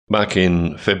Back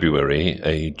in February,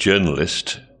 a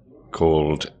journalist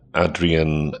called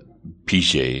Adrien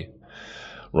Piget,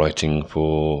 writing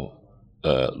for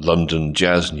London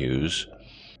Jazz News,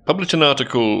 published an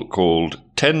article called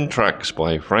 10 Tracks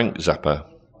by Frank Zappa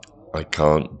I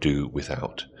Can't Do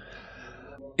Without.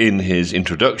 In his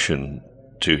introduction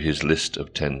to his list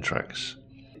of 10 tracks,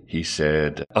 he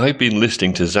said, "I've been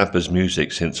listening to Zappa's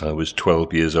music since I was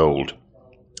 12 years old.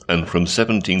 And from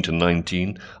 17 to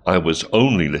 19, I was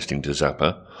only listening to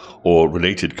Zappa or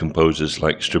related composers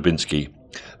like Stravinsky,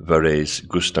 Varese,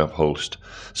 Gustav Holst,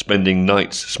 spending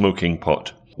nights smoking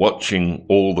pot, watching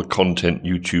all the content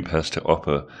YouTube has to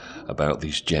offer about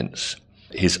these gents.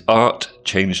 His art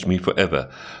changed me forever,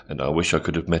 and I wish I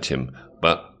could have met him,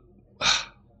 but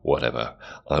whatever,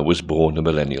 I was born a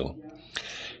millennial."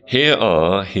 Here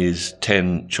are his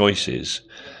 10 choices,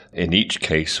 in each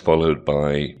case followed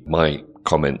by my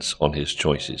comments on his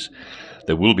choices.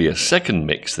 There will be a second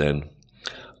mix then,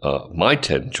 my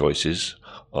 10 choices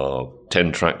of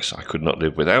 10 tracks I could not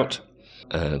live without,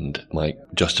 and my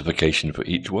justification for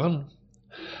each one.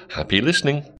 Happy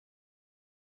listening.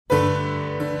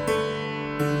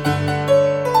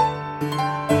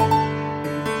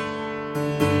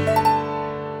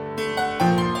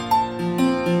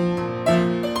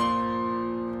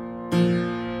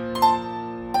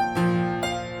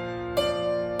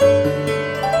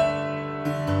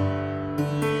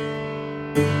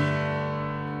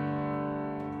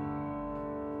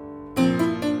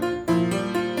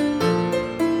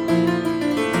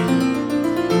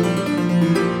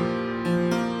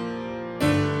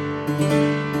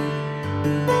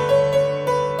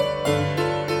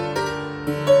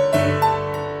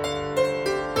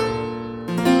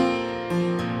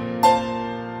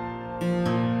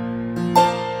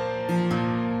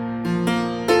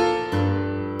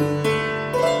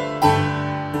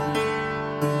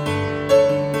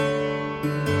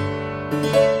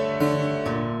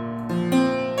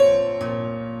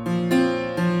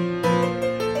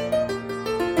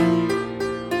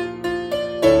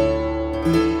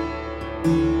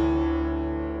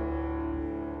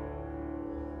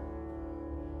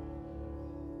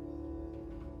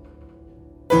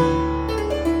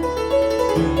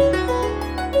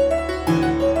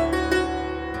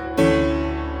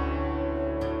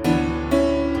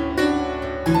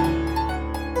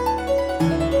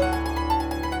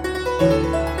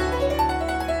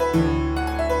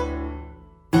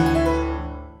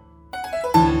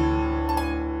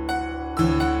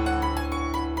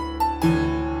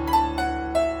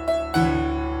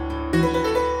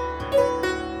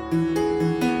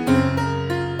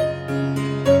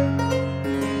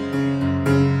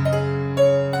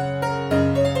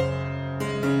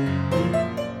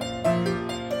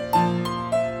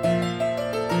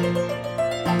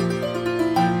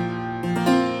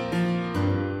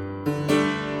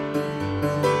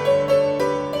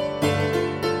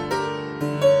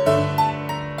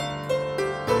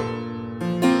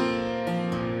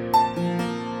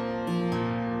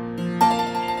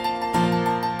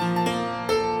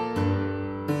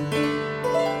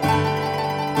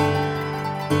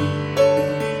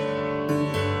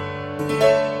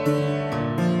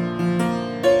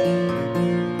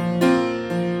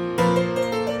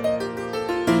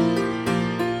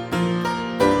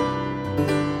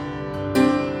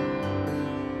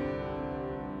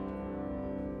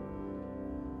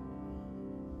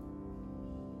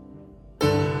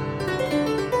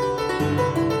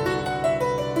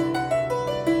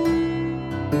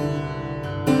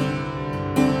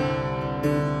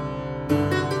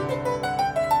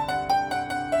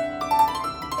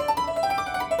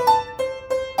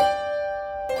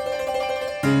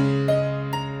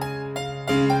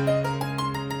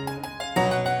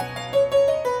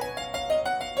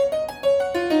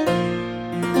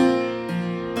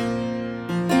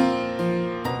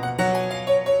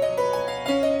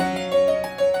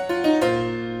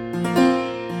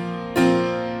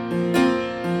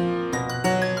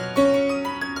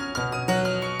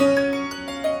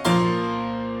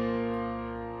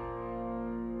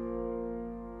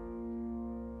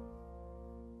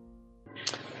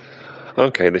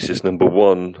 Okay, this is number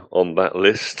 1 on that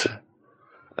list,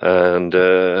 and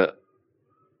I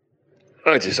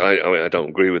don't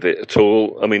agree with it at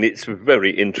all. I mean, it's a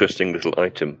very interesting little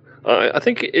item. I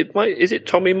think it might. Is it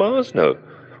Tommy Mars? No,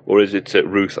 or is it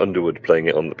Ruth Underwood playing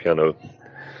it on the piano?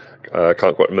 I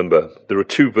can't quite remember. There are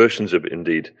 2 versions of it,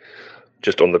 indeed,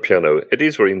 just on the piano. It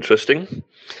is very interesting.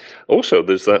 Also,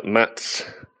 there's that Mats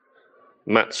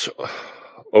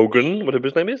Ogren, whatever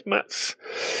his name is, Mats.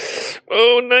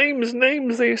 Oh,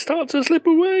 names, they start to slip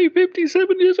away.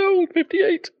 57 years old,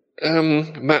 58.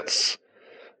 Mats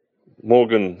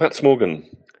Mats Morgan,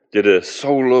 did a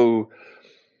solo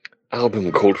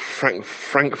album called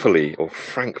Frankfully or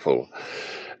Frankful.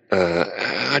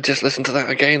 I just listened to that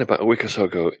again about a week or so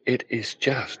ago. It is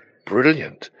just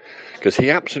brilliant because he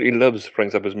absolutely loves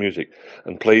Frank Zappa's music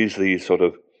and plays these sort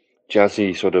of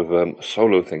jazzy sort of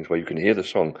solo things where you can hear the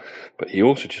song, but he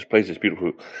also just plays this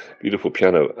beautiful, beautiful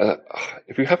piano.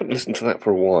 If you haven't listened to that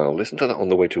for a while, listen to that on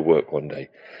the way to work one day.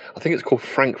 I think it's called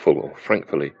Frankful or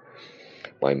Frankfully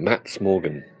by Mats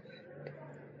Morgan.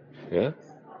 Yeah,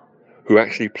 who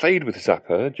actually played with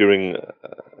Zappa during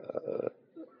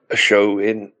a show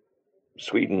in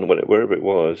Sweden, wherever it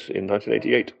was, in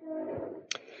 1988.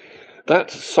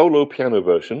 That solo piano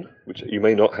version, which you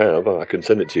may not have, I can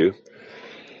send it to you,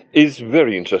 is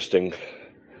very interesting.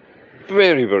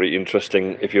 Very, very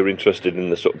interesting if you're interested in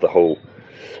the whole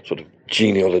sort of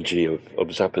genealogy of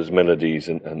Zappa's melodies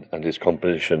and his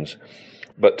compositions.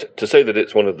 But to say that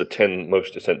it's one of the 10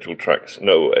 most essential tracks,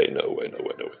 no way.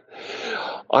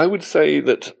 I would say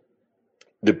that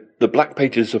the Black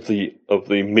Pages of the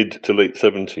mid to late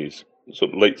 70s,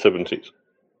 sort of late 70s,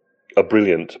 are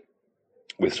brilliant,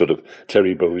 with sort of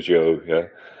Terry Bozzio, yeah,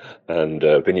 and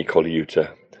Vinnie Colaiuta.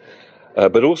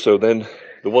 But also then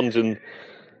the ones in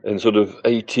sort of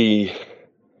 80,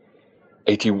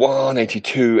 81,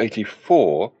 82,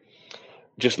 84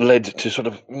 just led to sort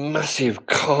of massive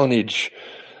carnage,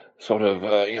 sort of,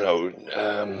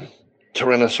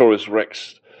 Tyrannosaurus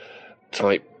Rex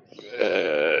type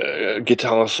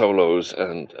guitar solos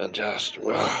and just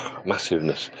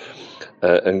massiveness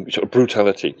and sort of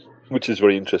brutality, which is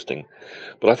very interesting.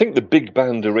 But I think the big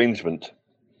band arrangement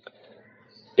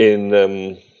in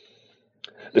the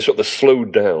sort of the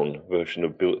slowed down version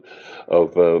of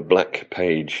Black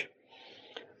Page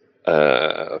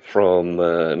from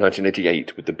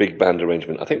 1988 with the big band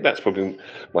arrangement, I think that's probably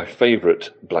my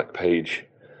favourite Black Page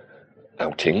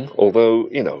outing. Although,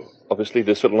 obviously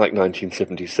there's sort of like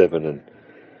 1977 and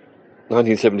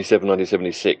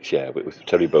 1976, yeah, with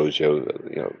Terry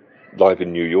Bozzio, live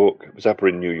in New York, Zappa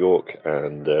in New York,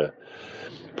 and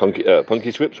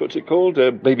Punky Swips, what's it called?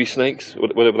 Baby Snakes,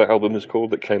 whatever that album is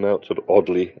called, that came out sort of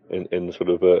oddly in sort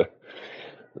of the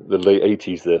late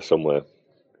 80s there somewhere.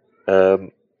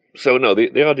 So no,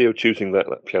 the idea of choosing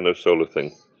that piano solo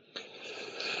thing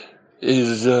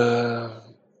is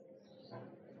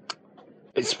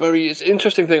it's an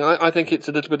interesting thing. I think it's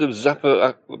a little bit of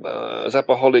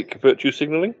Zappaholic virtue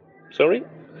signaling. Sorry,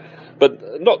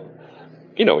 but not.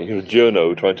 You're a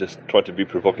journo trying to be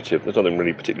provocative. There's nothing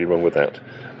really particularly wrong with that.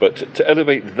 But to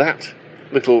elevate that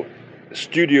little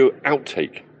studio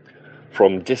outtake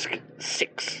from disc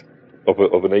 6 of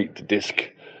an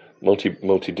 8-disc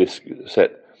multi-disc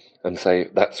set and say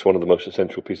that's one of the most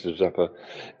essential pieces of Zappa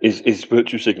is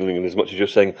virtue signaling, in as much as you're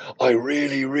saying, I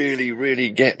really, really, really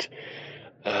get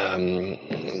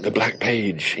the Black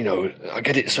Page. I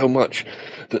get it so much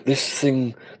that this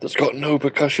thing that's got no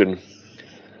percussion,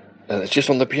 it's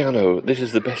just on the piano, this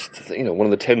is the best, one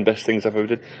of the 10 best things I've ever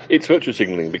did. It's virtue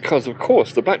signaling because, of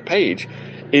course, the Black Page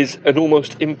is an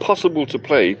almost impossible to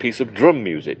play piece of drum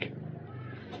music.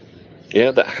 Yeah,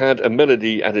 that had a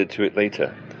melody added to it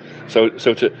later. So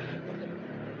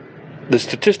the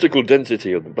statistical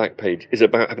density of the Black Page is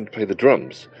about having to play the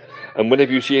drums. And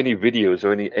whenever you see any videos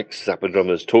or any ex-Zappa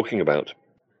drummers talking about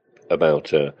their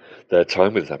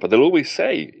time with Zappa, they'll always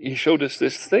say, he showed us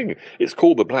this thing. It's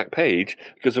called the Black Page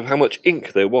because of how much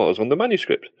ink there was on the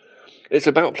manuscript. It's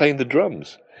about playing the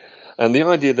drums. And the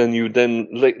idea then,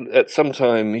 at some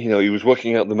time, he was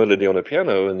working out the melody on a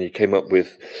piano and he came up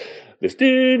with this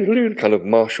kind of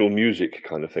martial music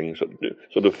kind of thing,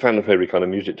 sort of fanfare kind of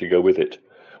music to go with it.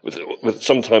 With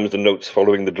sometimes the notes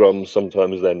following the drums,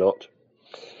 sometimes they're not.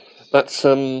 That's,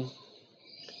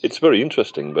 it's very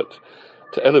interesting, but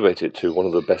to elevate it to one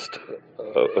of the best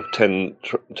of 10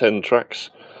 tracks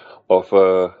of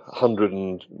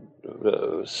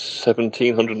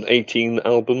 117, 118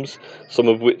 albums, some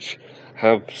of which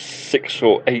have 6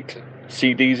 or 8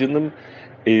 CDs in them,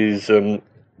 is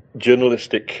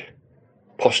journalistic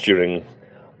posturing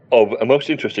of a most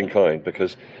interesting kind,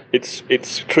 because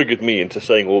it's triggered me into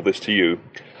saying all this to you,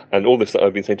 and all this that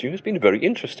I've been saying to you has been very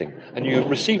interesting, and you have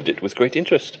received it with great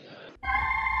interest.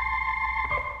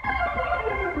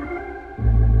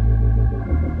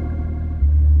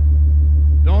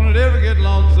 Don't it ever get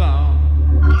lonesome?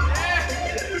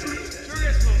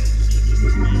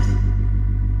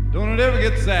 Don't it ever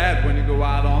get sad when you go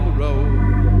out on the road? Oh,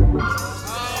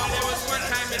 there was one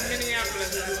time in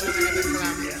Minneapolis.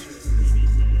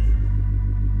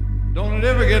 Don't it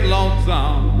ever get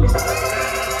lonesome?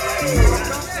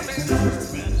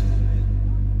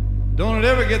 Don't it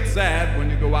ever get sad when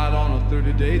you go out on a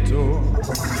 30-day tour? Oh,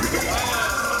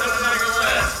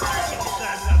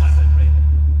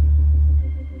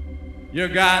 You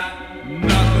got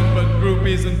nothing but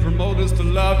groupies and promoters to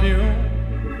love you,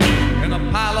 and a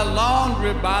pile of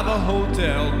laundry by the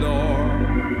hotel door.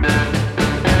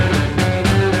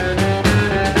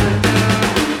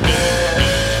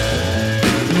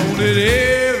 Don't it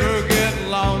ever get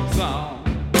lonesome?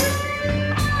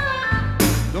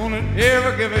 Don't it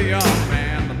ever give a young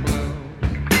man the blues?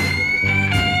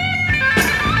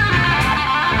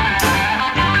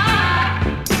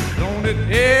 Don't it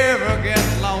ever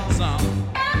get lonesome?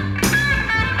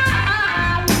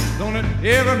 Don't it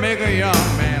ever make a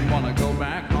young man wanna go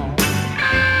back home?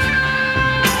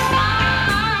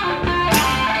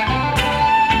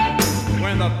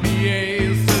 When the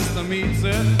PA system eats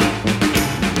it,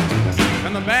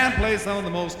 and the band plays some of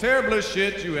the most terrible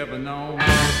shit you ever known.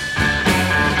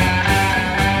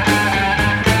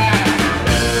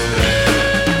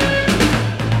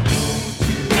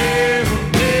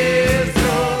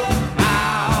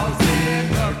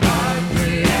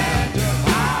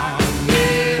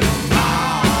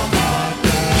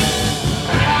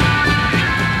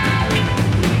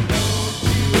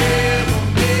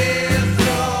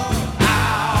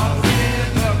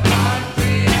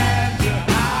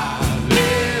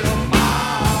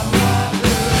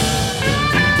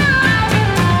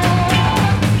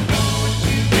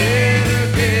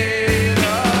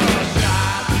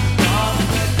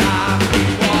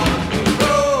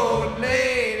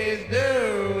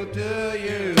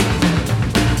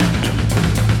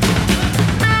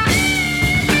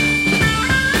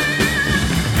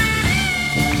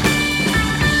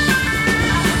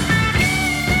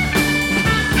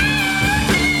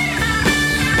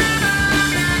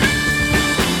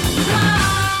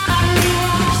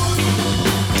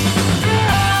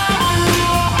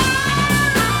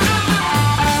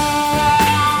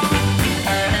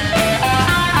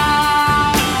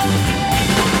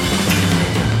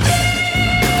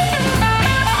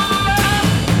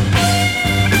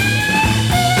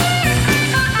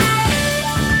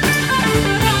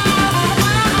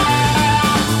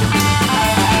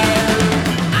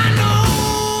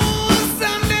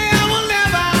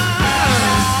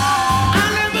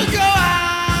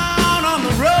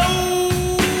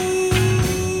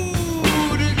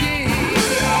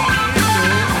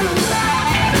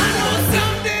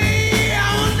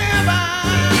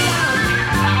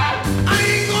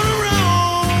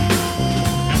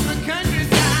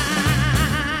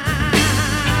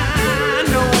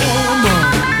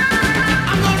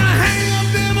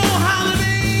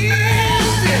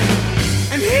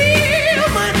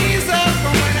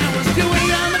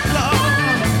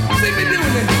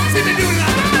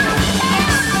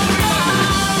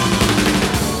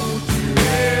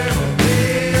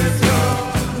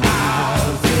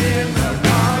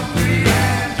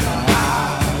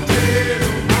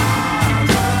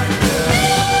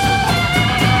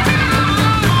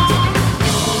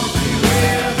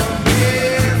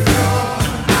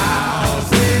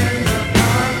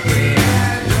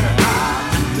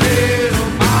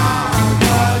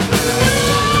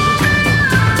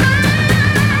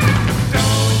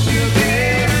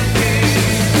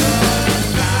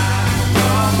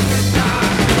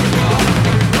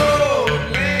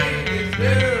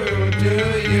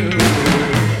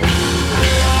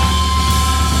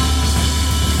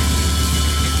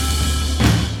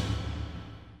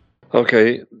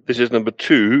 Okay, this is number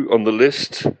 2 on the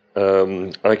list.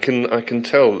 I can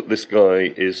tell that this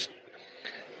guy is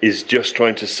just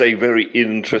trying to say very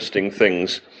interesting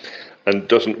things and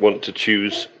doesn't want to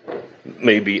choose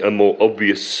maybe a more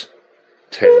obvious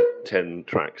 10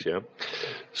 tracks. Yeah.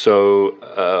 So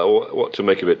what to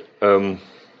make of it?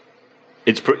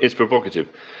 It's provocative.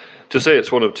 To say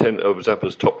it's one of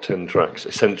Zappa's top 10 tracks,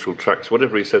 essential tracks,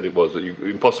 whatever he said it was, that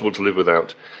impossible to live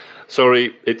without.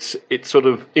 Sorry, it's sort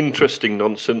of interesting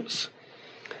nonsense.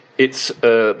 It's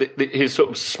his sort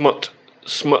of smut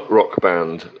rock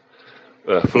band,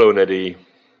 Flo and Eddie,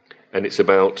 and it's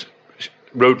about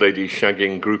road ladies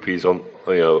shagging groupies on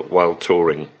while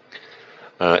touring.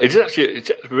 It's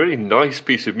a really nice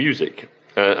piece of music,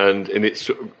 and it's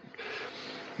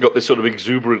got this sort of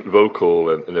exuberant vocal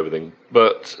and everything.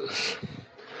 But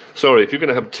sorry, if you're going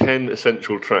to have 10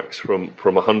 essential tracks from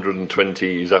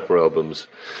 120 Zappa albums,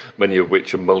 many of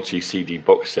which are multi-CD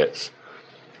box sets,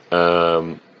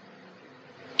 I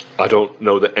don't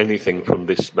know that anything from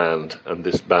this band and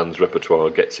this band's repertoire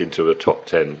gets into the top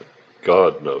 10.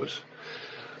 God knows.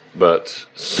 But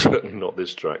certainly not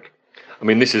this track. I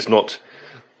mean, this is not...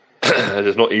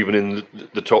 there's not even in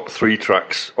the top 3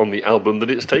 tracks on the album that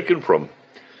it's taken from.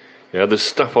 Yeah, there's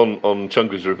stuff on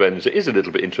Chunga's Revenge that is a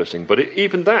little bit interesting, but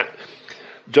even that,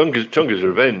 Chunga's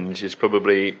Revenge is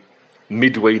probably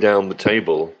midway down the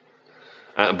table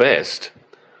at best,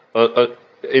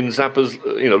 in Zappa's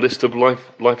list of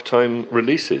lifetime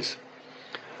releases.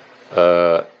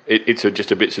 It's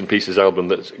just a bits and pieces album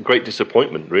that's a great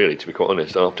disappointment, really, to be quite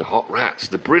honest. After Hot Rats,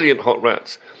 the brilliant Hot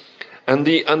Rats, and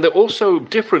they're also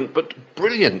different but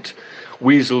brilliant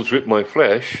Weasels Rip My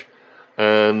Flesh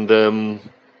and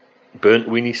Burnt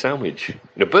Weenie Sandwich.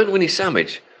 Burnt Weenie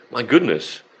Sandwich, my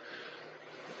goodness.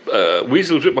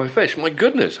 Weasels Rip My Flesh, my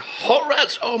goodness. Hot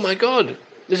Rats, oh my God.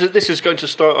 This is going to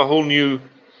start a whole new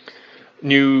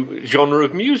genre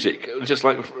of music, just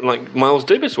like Miles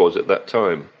Davis was at that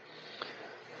time.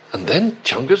 And then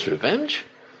Chunga's Revenge?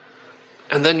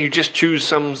 And then you just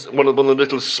choose one of the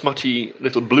little smutty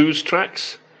little blues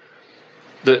tracks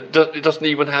that it doesn't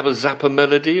even have a Zappa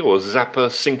melody or Zappa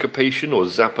syncopation or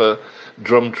Zappa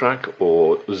drum track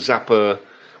or Zappa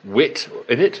wit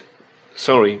in it.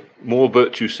 Sorry, more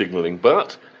virtue signalling.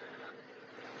 But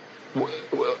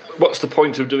what's the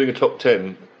point of doing a top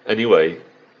 10 anyway,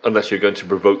 unless you're going to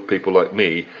provoke people like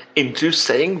me into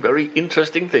saying very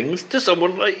interesting things to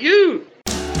someone like you?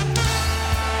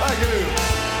 Thank you.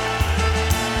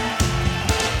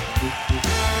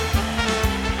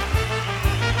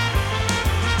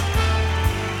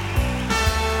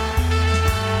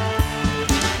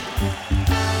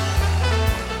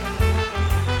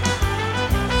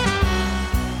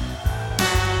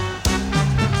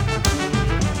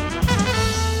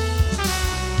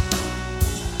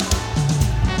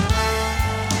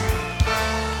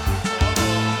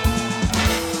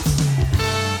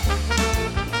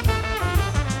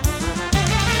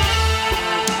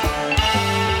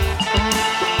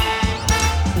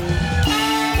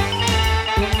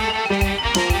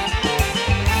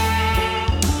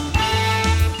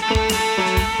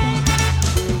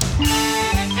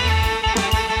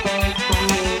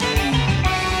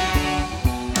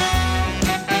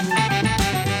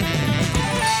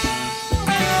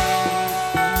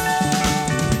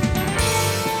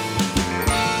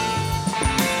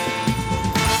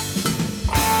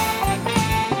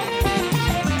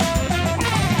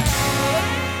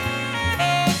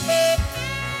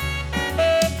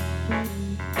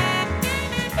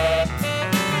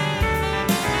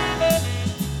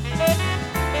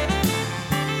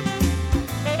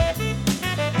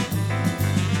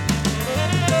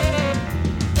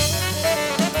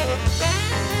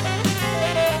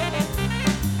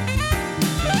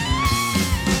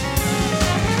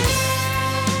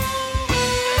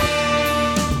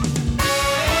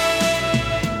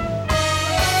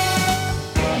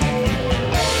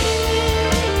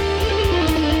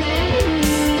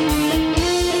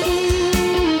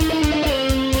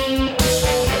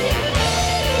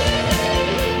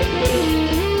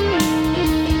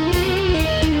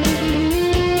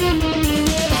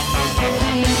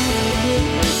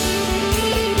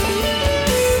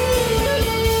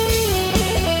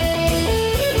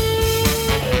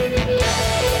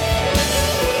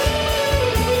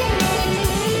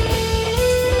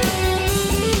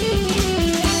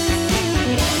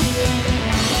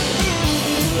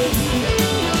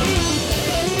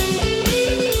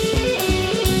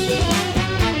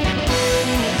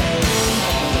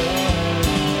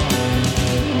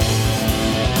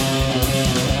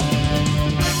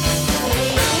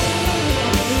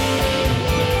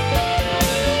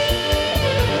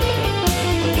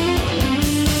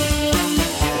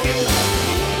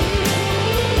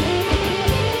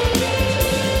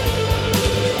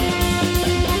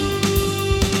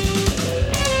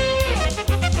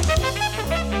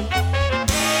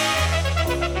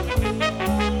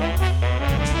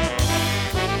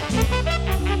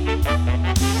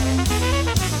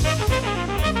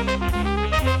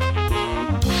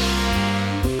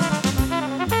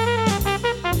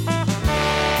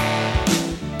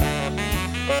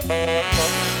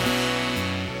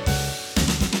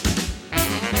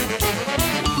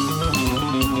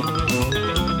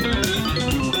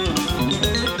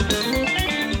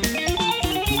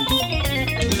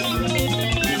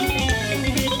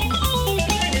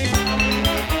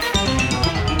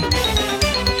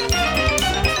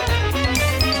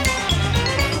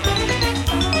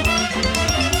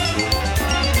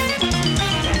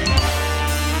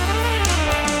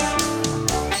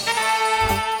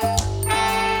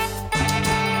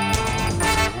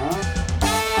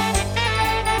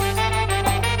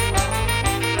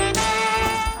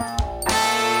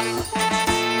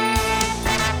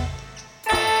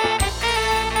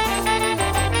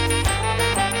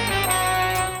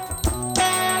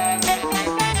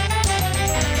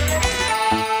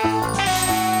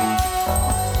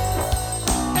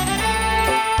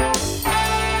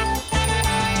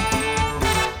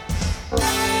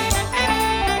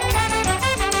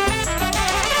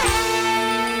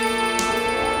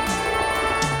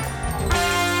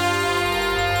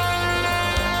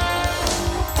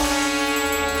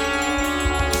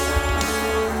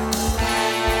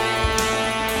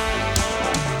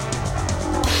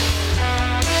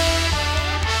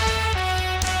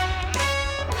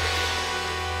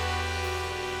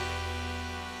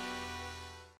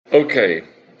 Okay,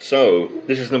 so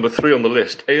this is number 3 on the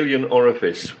list, Alien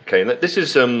Orifice. Okay, this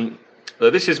is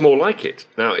more like it.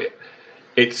 Now,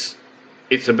 it's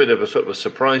a bit of a sort of a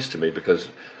surprise to me because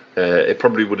it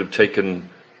probably would have taken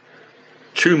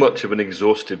too much of an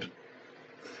exhaustive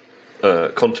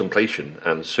contemplation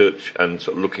and search and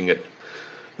sort of looking at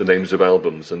the names of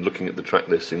albums and looking at the track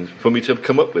listings for me to have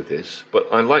come up with this. But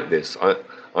I like this.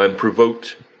 I'm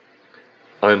provoked.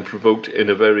 I'm provoked in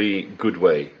a very good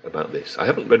way about this. I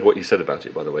haven't read what he said about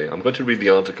it, by the way. I'm going to read the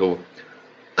article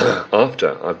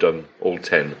after I've done all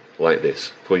 10 like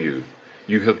this for you.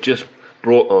 You have just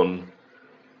brought on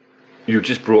the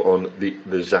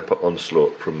Zappa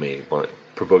onslaught from me by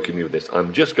provoking me with this.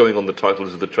 I'm just going on the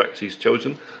titles of the tracks he's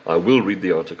chosen. I will read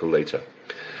the article later.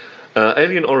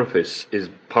 Alien Orifice is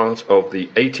part of the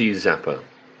 80s Zappa.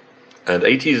 And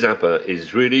 80s Zappa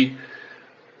is really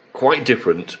quite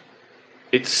different.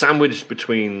 It's sandwiched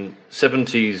between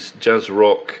 70s jazz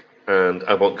rock and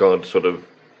avant-garde sort of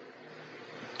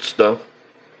stuff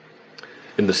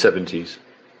in the 70s,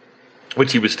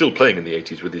 which he was still playing in the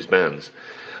 80s with his bands.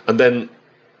 And then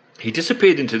he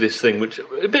disappeared into this thing, which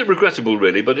a bit regrettable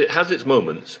really, but it has its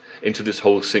moments, into this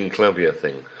whole synclavier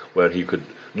thing, where he could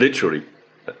literally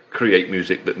create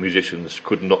music that musicians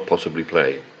could not possibly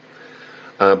play.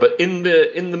 But in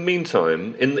the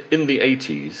meantime, in the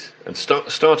 80s, and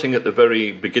starting at the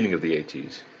very beginning of the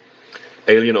 80s,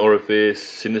 Alien Orifice,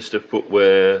 Sinister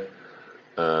Footwear,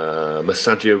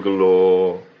 Massaggio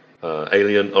Galore,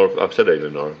 I've said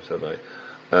Alien Orifice, haven't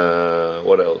I?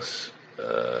 What else?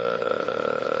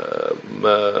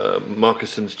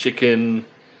 Marcuson's Chicken,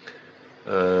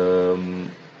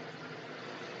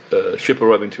 Ship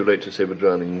Arriving Too Late to Save a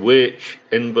Drowning Witch,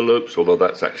 Envelopes, although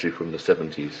that's actually from the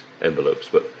 70s, Envelopes.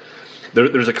 But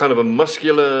there's a kind of a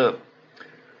muscular,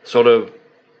 sort of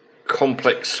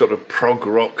complex, sort of prog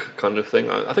rock kind of thing.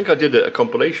 I think I did a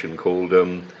compilation called,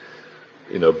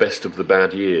 Best of the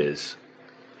Bad Years.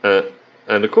 And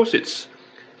of course it's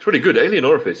really good. Alien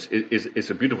Orifice is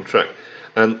a beautiful track.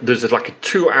 And there's like a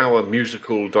 2-hour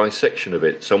musical dissection of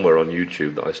it somewhere on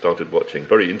YouTube that I started watching.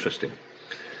 Very interesting.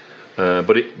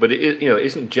 But it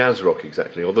isn't jazz rock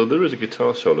exactly, although there is a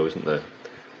guitar solo, isn't there?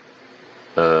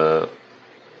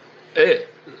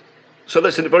 So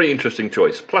that's a very interesting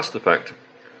choice. Plus the fact,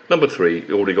 number 3,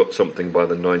 you already got something by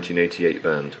the 1988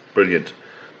 band. Brilliant.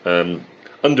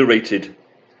 Underrated,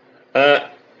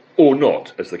 or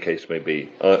not, as the case may be.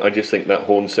 I just think that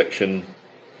horn section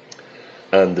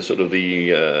and the sort of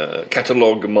the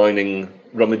catalogue mining,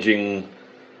 rummaging,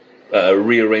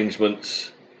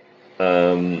 rearrangements.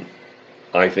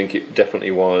 I think it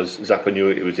definitely was. Zappa knew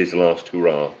it was his last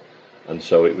hurrah, and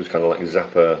so it was kind of like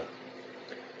Zappa.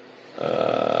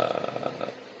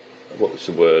 What was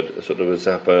the word? A sort of a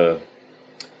Zappa,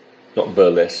 not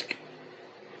burlesque.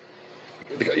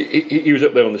 He was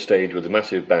up there on the stage with a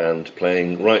massive band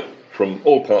playing right from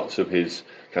all parts of his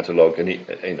catalogue, and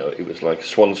it was like a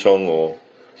swan song or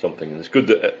something. And it's good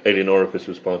that Alien Orifice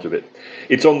was part of it.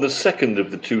 It's on the second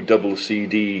of the 2 double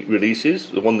CD releases,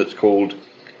 the one that's called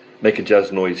Make a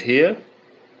Jazz Noise Here,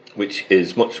 which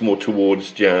is much more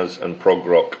towards jazz and prog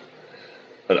rock.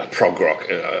 Prog rock.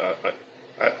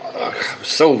 I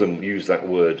seldom use that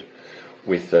word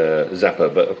with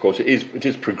Zappa, but of course it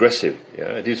is progressive.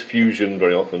 Yeah, it is fusion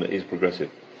very often. It is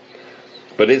progressive,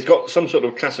 but it's got some sort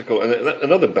of classical. And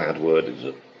another bad word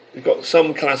is it's got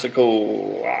some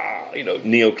classical,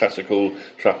 neoclassical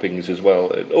trappings as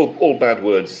well. All bad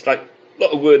words. Like a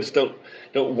lot of words don't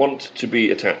want to be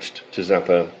attached to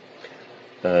Zappa.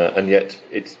 And yet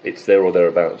it's there or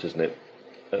thereabouts, isn't it?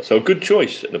 So a good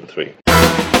choice at number 3.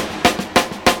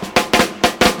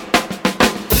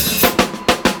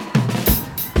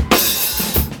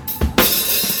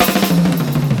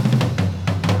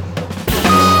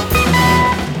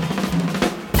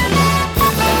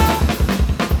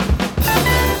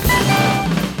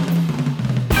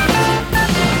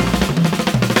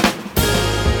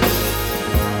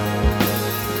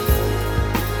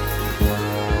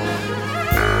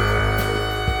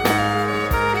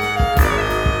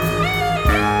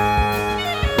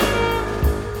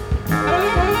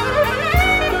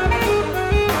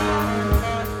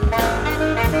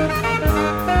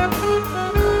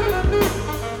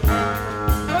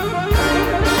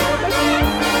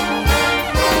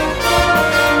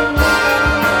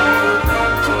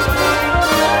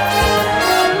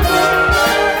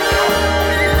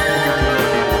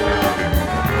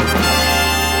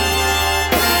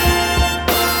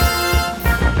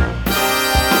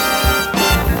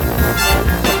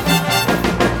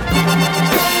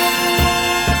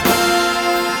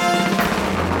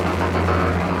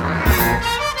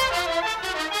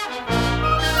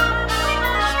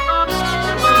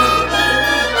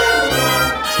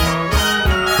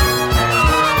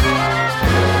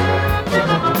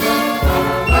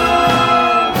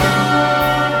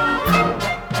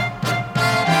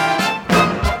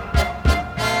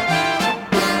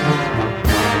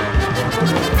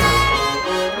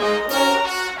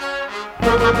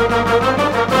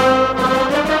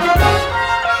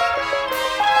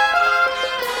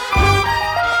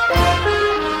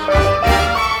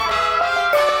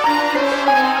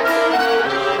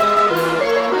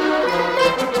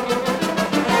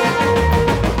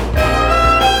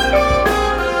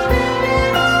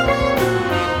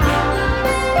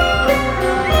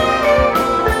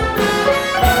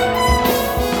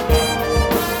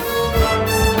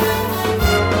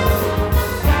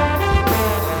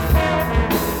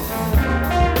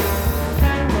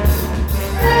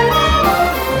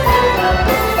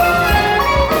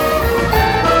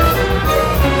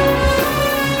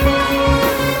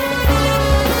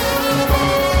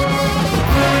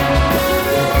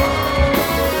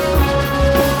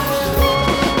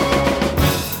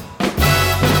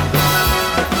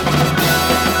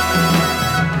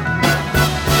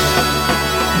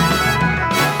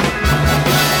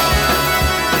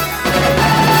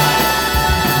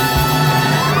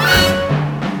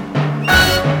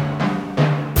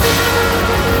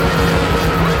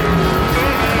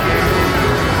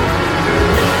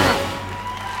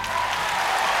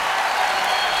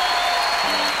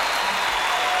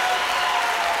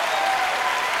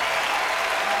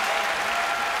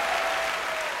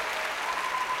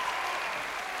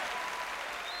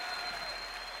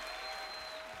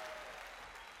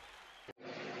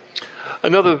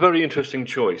 Another very interesting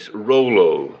choice,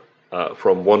 Rollo,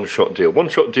 from One Shot Deal. One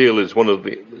Shot Deal is one of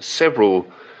the several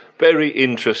very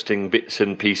interesting bits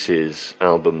and pieces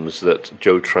albums that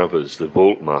Joe Travers, the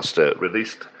Vault Master,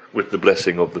 released with the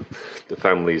blessing of the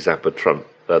family Zappa Trump,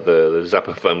 the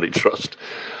Zappa Family Trust.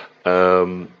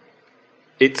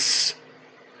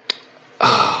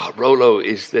 Rollo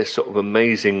is this sort of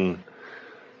amazing,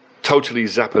 totally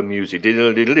Zappa music,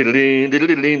 and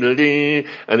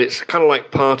it's kind of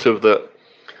like part of the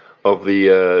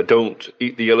Don't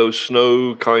Eat the Yellow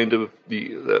Snow kind of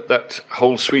that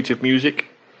whole suite of music.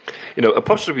 You know,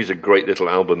 Apostrophe is a great little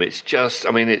album. It's just,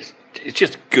 I mean, it's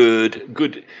just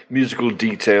good musical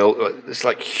detail. It's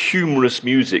like humorous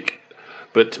music,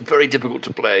 but very difficult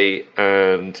to play.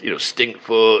 And, you know,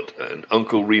 Stinkfoot and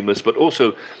Uncle Remus, but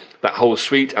also that whole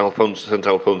suite, St.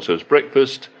 Alfonso's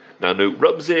Breakfast, Nanook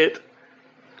Rubs It.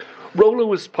 Rollo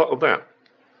was part of that.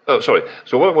 Oh, sorry.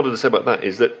 So what I wanted to say about that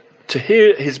is that to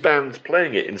hear his band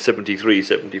playing it in 73,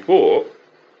 74,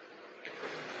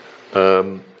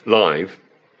 live,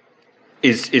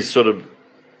 is sort of,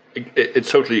 it's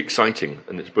totally exciting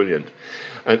and it's brilliant.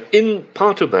 And in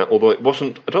part of that, although it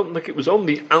wasn't, I don't think it was on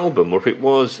the album, or if it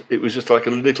was just like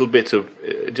a little bit of,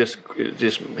 just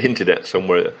hinted at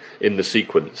somewhere in the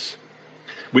sequence,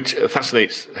 which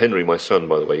fascinates Henry, my son,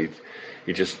 by the way.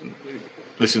 He just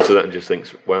listens to that and just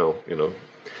thinks, wow, you know.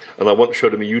 And I once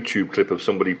showed him a YouTube clip of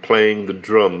somebody playing the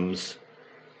drums,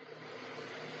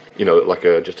 you know, like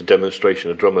just a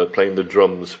demonstration, a drummer playing the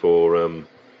drums for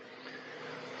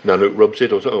Nanook Rubs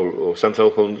It or St.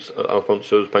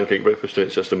 Alfonso's Pancake Breakfast, and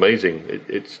it's just amazing.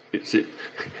 It's you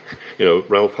know,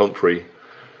 Ralph Humphrey,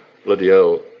 bloody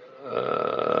hell.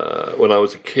 When I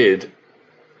was a kid,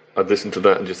 I'd listen to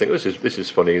that and just think, this is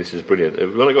funny, this is brilliant.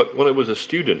 When I was a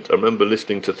student, I remember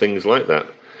listening to things like that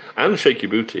and Shake Your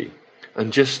Booty,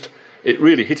 and just it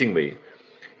really hitting me.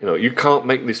 You know, you can't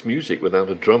make this music without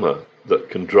a drummer that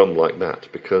can drum like that,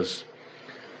 because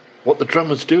what the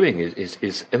drummer's doing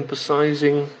is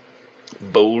emphasizing,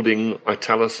 bolding,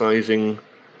 italicizing,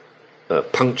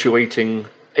 punctuating,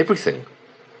 everything.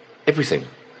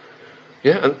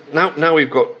 Yeah, and now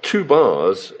we've got 2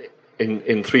 bars in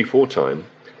 3/4 time,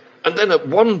 and then at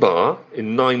 1 bar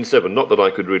in 9/7. Not that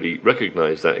I could really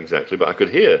recognize that exactly, but I could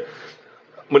hear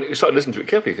when you started listening to it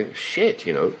carefully. You think, shit,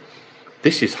 you know,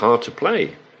 this is hard to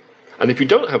play. And if you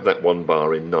don't have that 1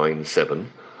 bar in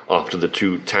 9/7 after the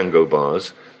 2 tango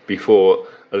bars before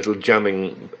a little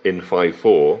jamming in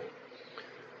 5/4,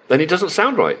 then it doesn't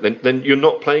sound right. Then you're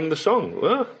not playing the song.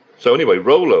 Well, so anyway,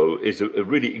 Rollo is a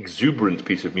really exuberant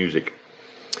piece of music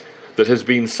that has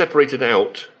been separated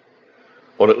out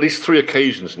on at least 3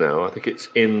 occasions now. I think it's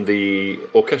in the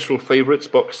Orchestral Favourites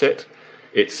box set.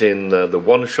 It's in the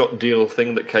One Shot Deal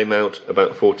thing that came out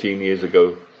about 14 years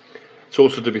ago. It's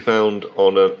also to be found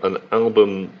on an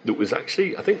album that was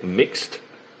actually, I think, mixed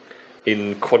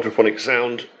in quadraphonic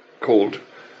sound called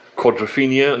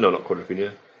Quadrophenia. No, not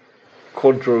Quadrophenia.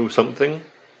 Quadro something.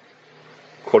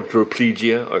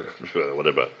 Quadroplegia, or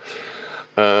whatever.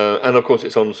 And of course,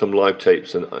 it's on some live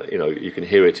tapes, and you know, you can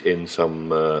hear it in some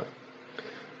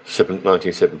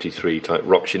 1973 type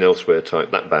Roxy Elsewhere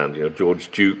type, that band, you know, George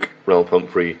Duke, Ralph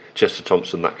Humphrey, Chester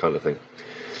Thompson, that kind of thing.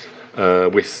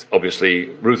 With obviously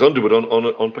Ruth Underwood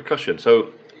on percussion. So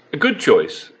a good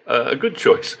choice.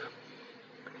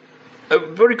 A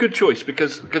very good choice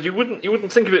because you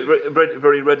wouldn't think of it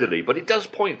very readily, but it does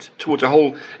point towards a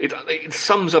whole. It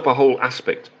sums up a whole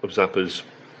aspect of Zappa's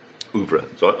oeuvre.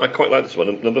 So I quite like this one.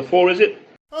 And number 4, is it?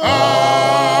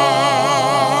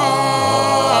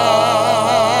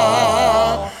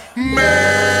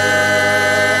 Man.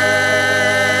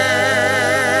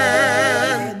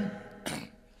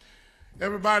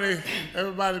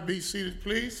 Everybody be seated,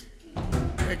 please.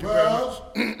 Thank you very much.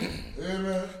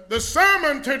 The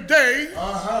sermon today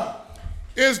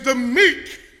is the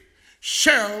meek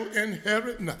shall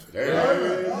inherit nothing.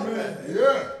 Amen.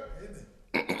 Yeah.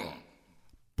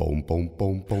 Boom, boom,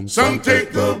 boom, boom. Some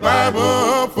take the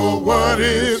Bible for what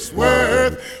it's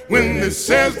worth when it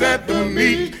says that the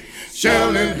meek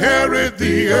shall inherit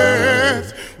the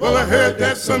earth. Well, I heard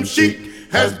that some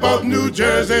sheep has bought New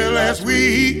Jersey last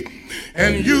week,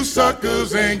 and you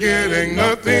suckers ain't getting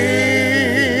nothing.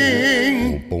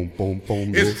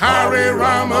 Is Hari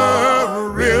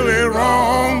Rama really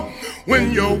wrong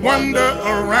when you wander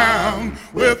around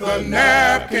with a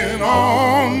napkin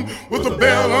on, with a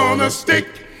bell on a stick,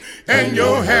 and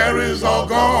your hair is all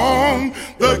gone?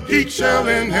 The geek shall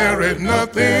inherit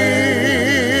nothing.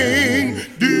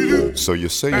 So you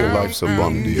say your life's a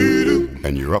bum deal,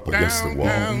 and you're up against the wall.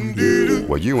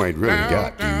 Well, you ain't really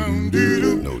got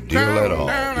no deal at all.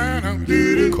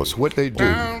 'Cause what they do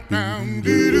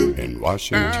in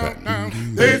Washington,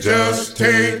 they just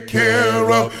take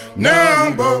care of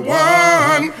number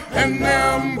one, and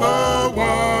number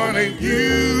one ain't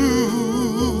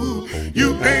you.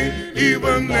 You ain't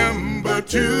even number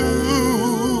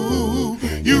two.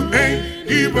 You ain't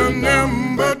even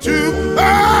number two.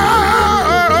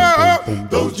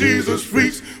 Those Jesus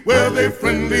freaks, well, they're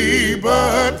friendly,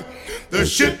 but the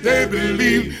shit they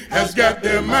believe has got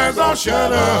their minds all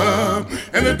shut up,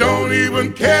 and they don't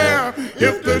even care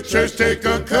if the church take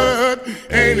a cut.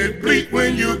 Ain't it bleak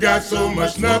when you got so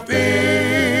much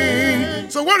nothing?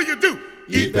 So what do?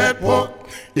 Eat that pork,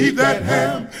 eat that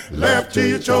ham, laugh till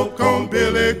you choke on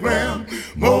Billy Graham.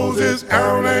 Moses,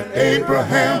 Aaron, and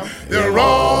Abraham, they're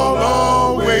all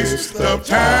a waste of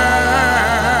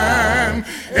time.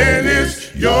 And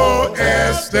it's your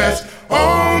ass that's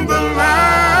on the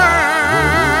line.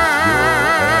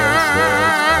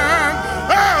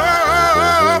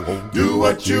 Do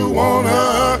what you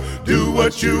wanna, do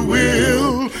what you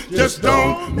will. Just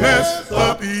don't mess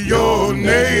up your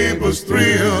neighbor's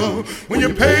thrill. When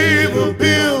you pay the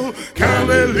bill,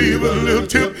 kindly leave a little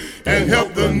tip and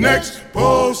help the next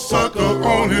poor sucker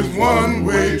on his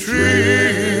one-way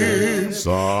trip.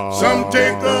 Some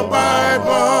take the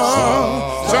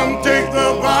Bible, some take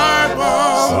the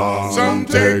Bible, some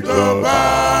take the Bible.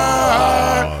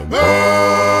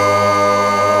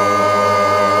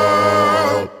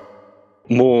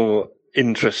 More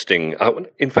interesting,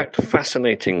 in fact,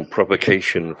 fascinating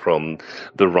provocation from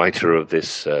the writer of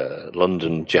this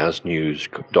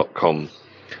LondonJazzNews.com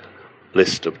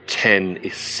list of 10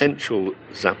 essential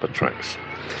Zappa tracks.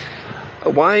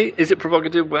 Why is it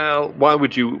provocative? Well, why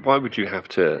would you have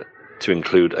to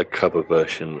include a cover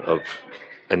version of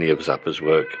any of Zappa's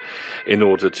work in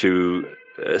order to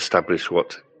establish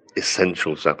what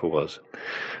essential Zappa was?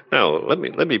 Now, let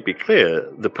me be clear.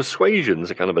 The Persuasions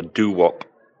are kind of a doo-wop,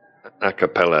 a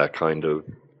cappella kind of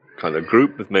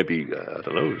group with maybe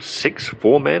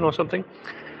 4 men or something.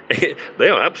 They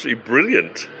are absolutely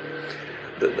brilliant.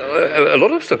 A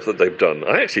lot of stuff that they've done.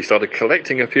 I actually started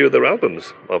collecting a few of their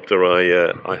albums after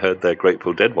I heard their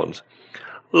Grateful Dead ones.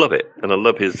 Love it, and I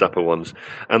love his Zappa ones.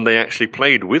 And they actually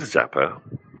played with Zappa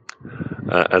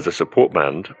as a support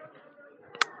band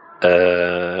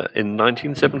in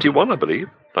 1971, I believe,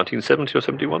 1970 or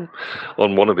 71,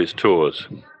 on one of his tours.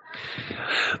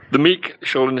 The meek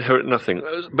shall inherit nothing.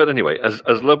 But anyway, as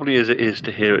lovely as it is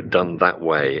to hear it done that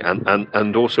way,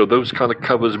 and also those kind of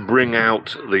covers bring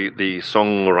out the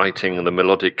songwriting and the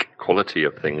melodic quality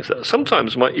of things that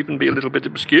sometimes might even be a little bit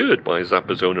obscured by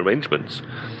Zappa's own arrangements.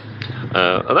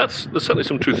 And there's certainly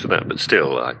some truth to that, but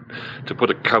still, to put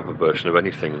a cover version of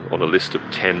anything on a list of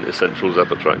 10 essential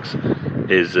Zappa tracks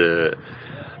is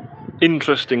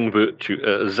interesting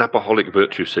Zappaholic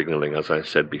virtue signaling, as I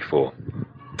said before.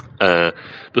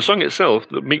 The song itself,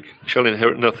 The Meek Shall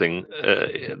Inherit Nothing,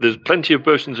 there's plenty of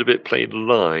versions of it played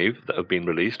live that have been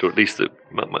released, or at least there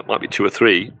might be 2 or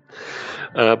 3.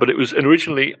 But it was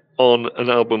originally on an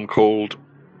album called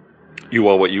You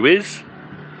Are What You Is,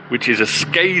 which is a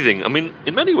scathing. I mean,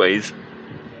 in many ways,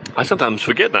 I sometimes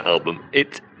forget that album.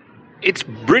 It's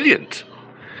brilliant.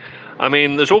 I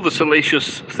mean, there's all the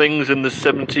salacious things in the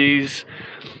 70s.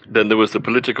 Then there was the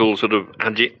political sort of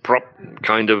agit-prop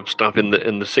kind of stuff in the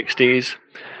 60s.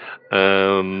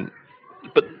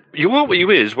 But You Are What You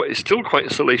Is is still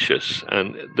quite salacious,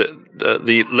 and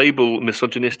the label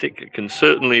misogynistic can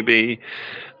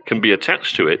be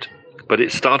attached to it, but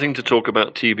it's starting to talk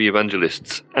about TV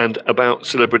evangelists and about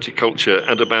celebrity culture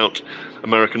and about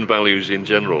American values in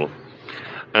general.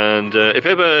 And if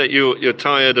ever you're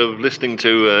tired of listening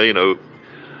to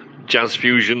jazz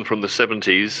fusion from the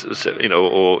 70s,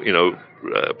 or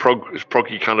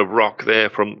proggy kind of rock there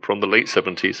from the late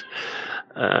 70s,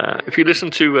 if you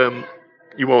listen to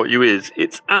You Are What You Is,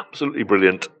 it's absolutely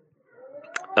brilliant.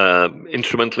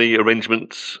 Instrumentally,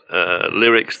 arrangements,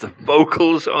 lyrics, the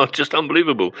vocals are just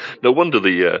unbelievable. No wonder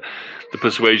the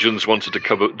Persuasions wanted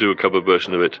to do a cover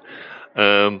version of it.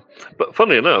 But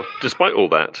funnily enough, despite all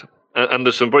that, and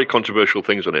there's some very controversial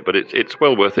things on it, but it's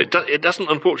well worth it. It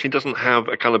unfortunately doesn't have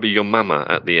a Caliber Your Mama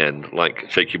at the end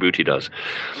like Shake Your Booty does.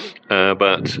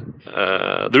 But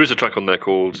there is a track on there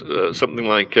called something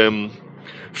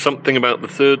about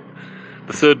the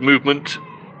third movement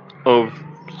of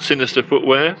Sinister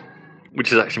Footwear,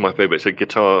 which is actually my favourite. It's a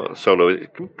guitar solo.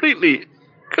 It's completely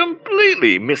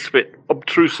misfit,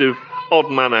 obtrusive,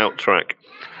 odd man out track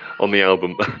on the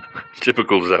album.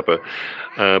 Typical Zappa.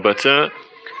 But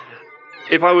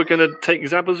if I were going to take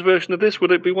Zappa's version of this,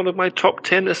 would it be one of my top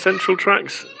 10 essential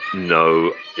tracks?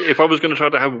 No. If I was going to try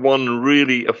to have one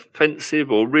really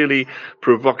offensive or really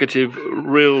provocative,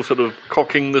 real sort of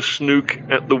cocking the snook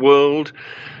at the world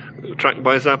track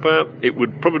by Zappa, it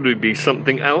would probably be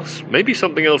something else. Maybe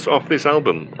something else off this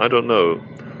album. I don't know.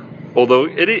 Although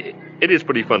it is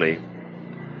pretty funny.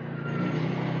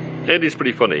 It is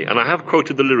pretty funny. And I have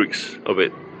quoted the lyrics of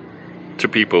it to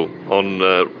people on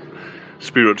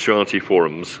spirituality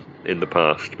forums in the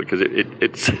past, because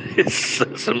it's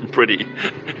some pretty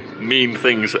mean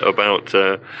things about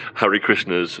Hare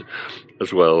Krishnas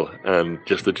as well, and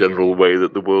just the general way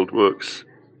that the world works.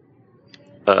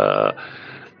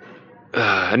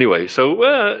 Anyway,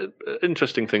 so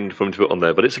interesting thing for me to put on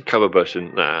there, but it's a cover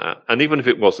version, and even if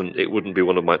it wasn't, it wouldn't be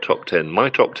one of my top 10. My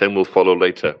top 10 will follow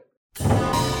later.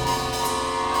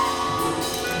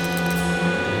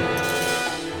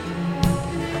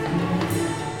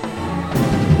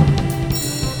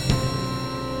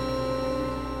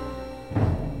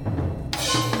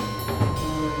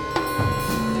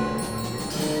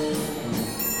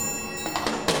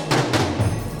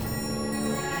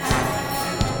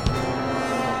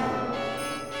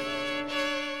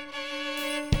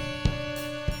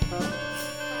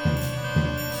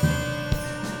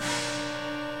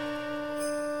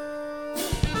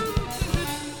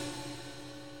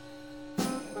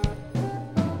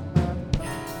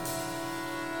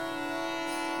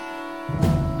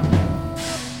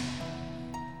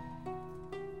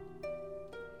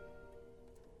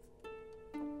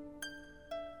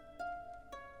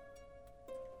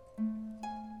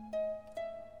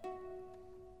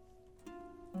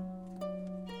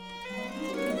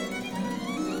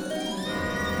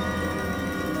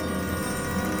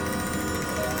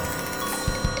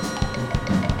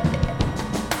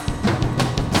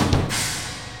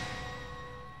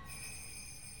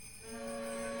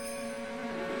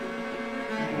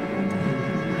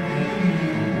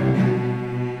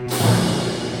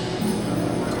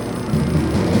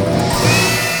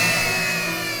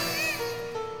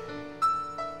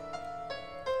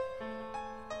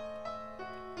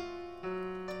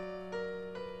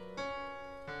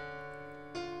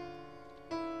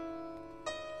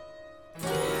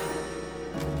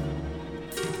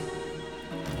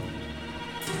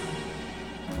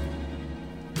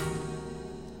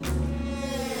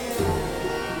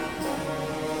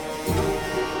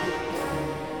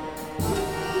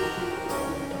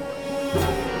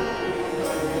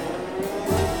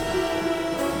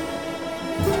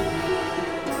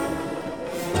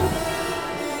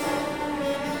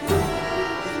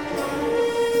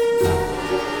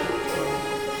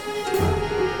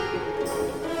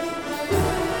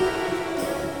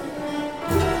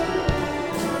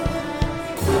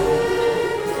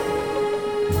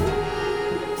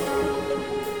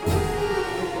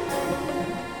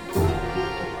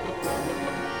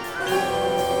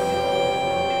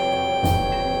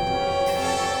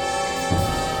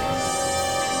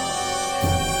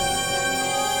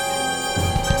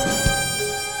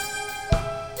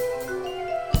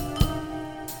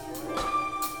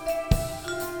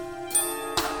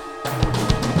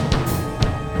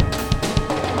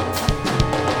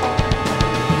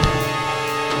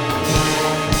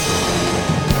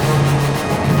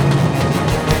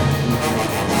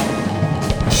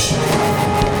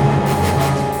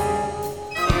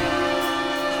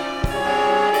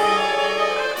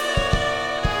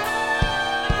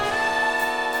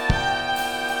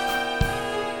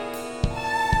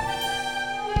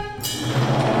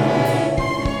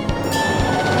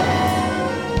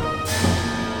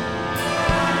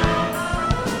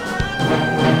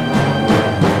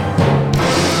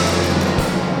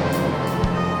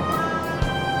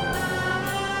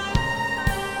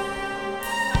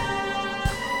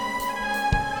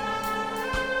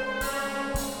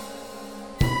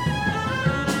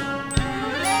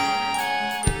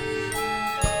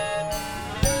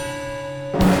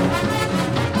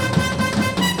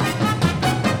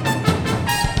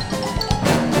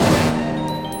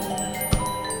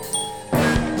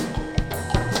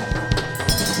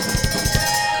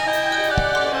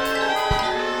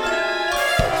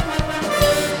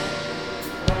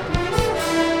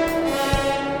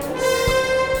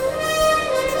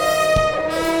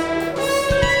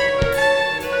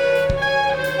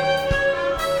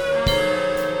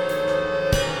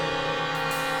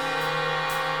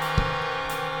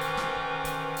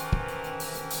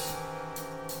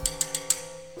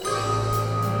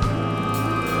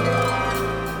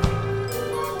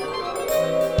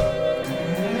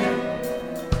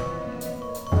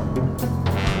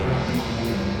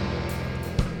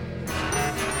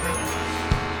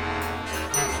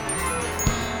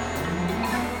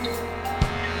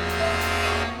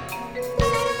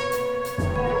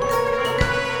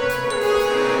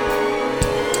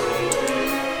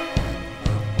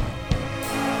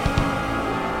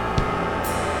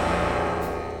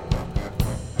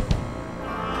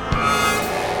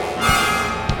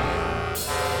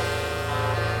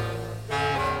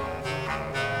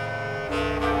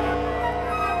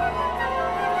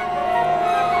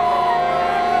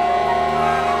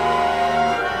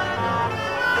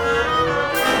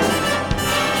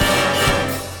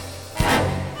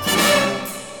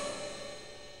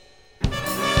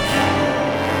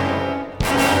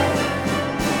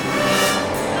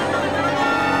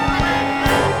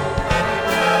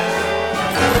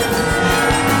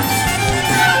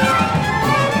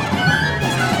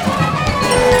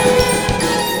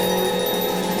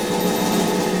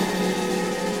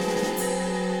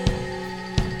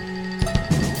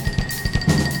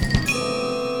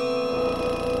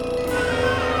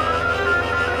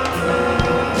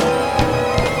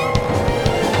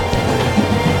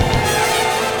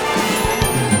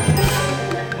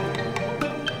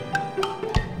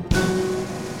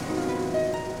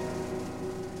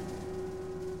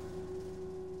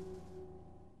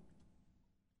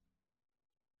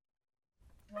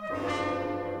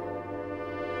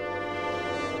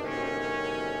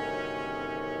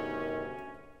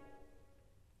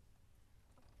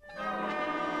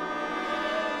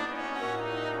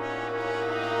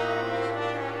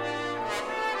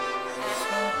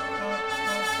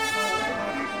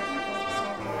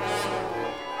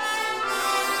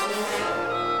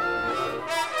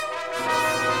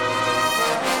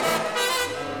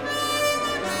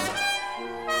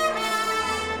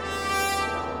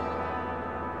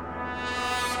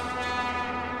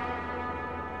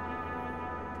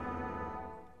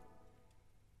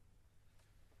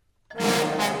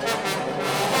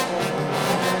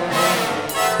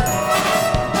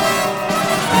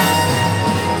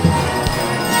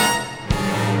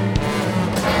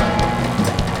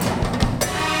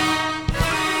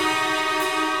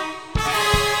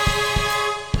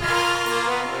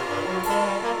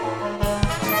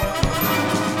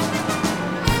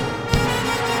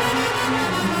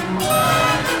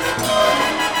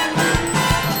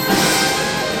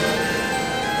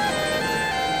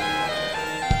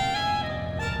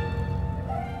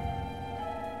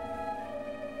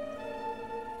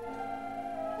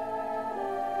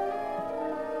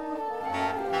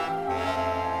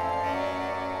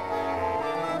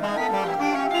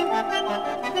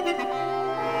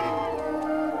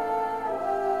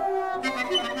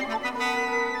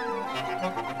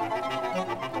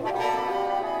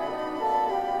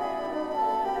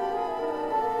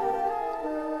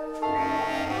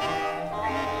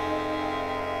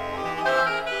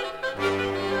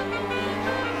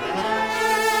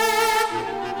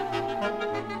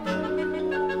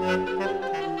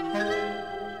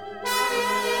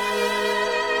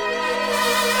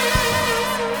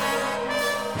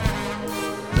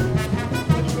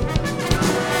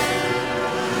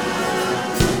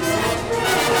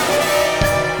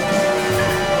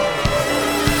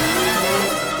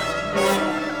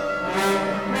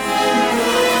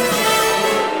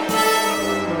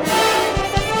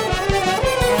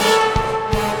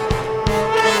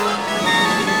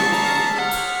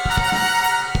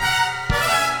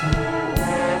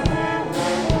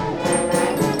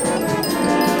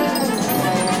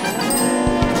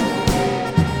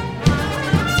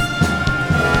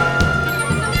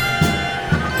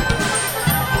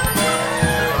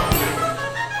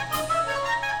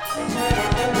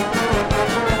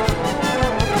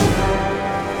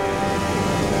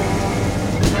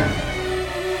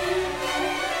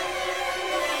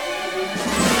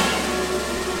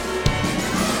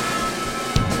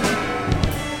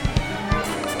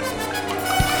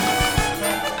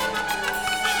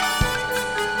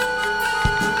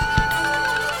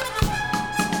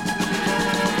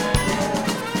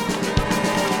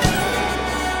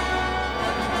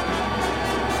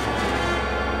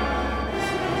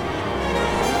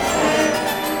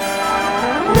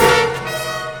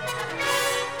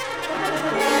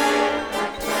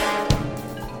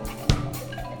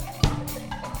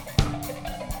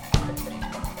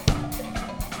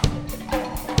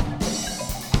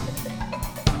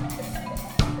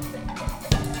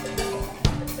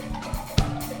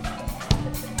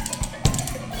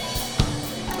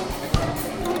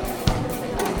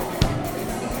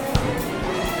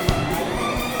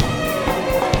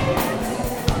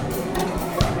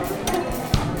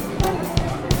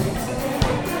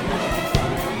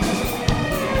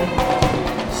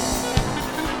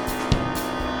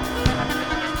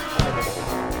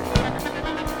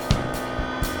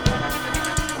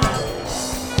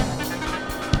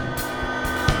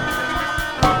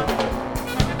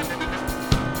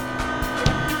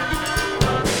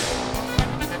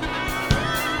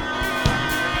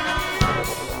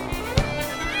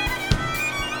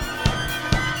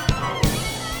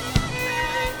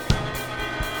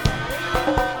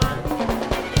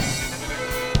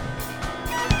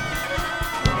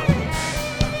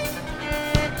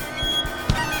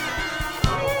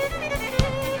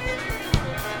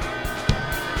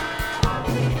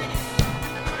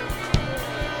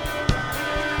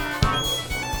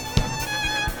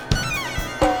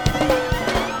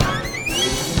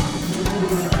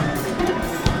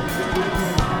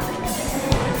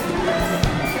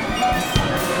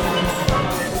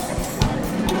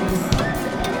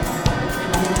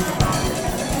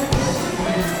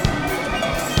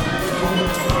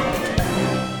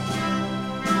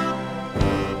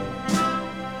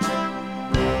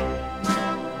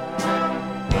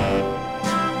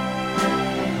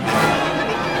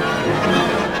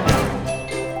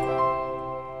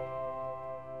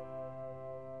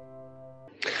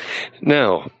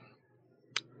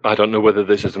 I don't know whether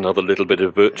this is another little bit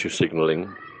of virtue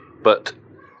signalling, but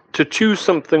to choose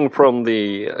something from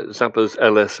the Zappa's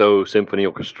LSO Symphony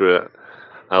Orchestra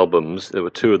albums, there were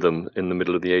two of them in the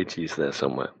middle of the 80s there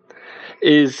somewhere,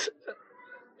 is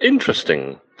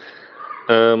interesting.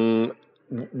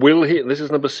 Will he, this is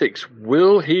number 6,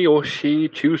 will he or she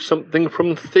choose something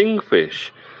from Thingfish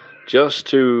just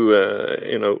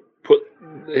to, put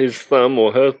his thumb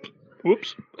or her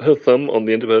thumb on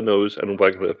the end of her nose and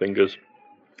waggle her fingers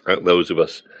at those of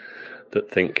us that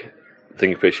think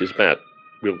Thingfish is bad?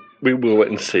 We will wait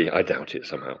and see. I doubt it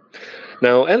somehow.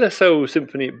 Now, LSO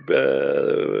Symphony,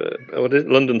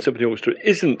 London Symphony Orchestra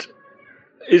isn't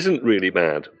really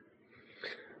bad,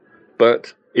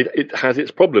 but it has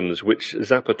its problems, which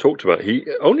Zappa talked about. He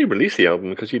only released the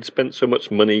album because he'd spent so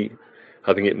much money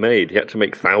having it made. He had to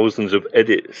make thousands of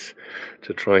edits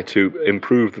to try to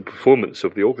improve the performance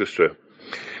of the orchestra.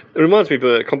 It reminds me of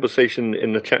a conversation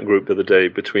in the chat group the other day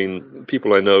between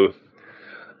people I know.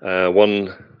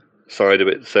 One side of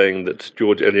it saying that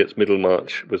George Eliot's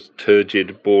Middlemarch was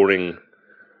turgid, boring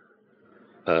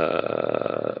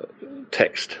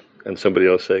text, and somebody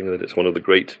else saying that it's one of the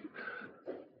great,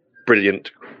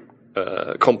 brilliant,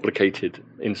 complicated,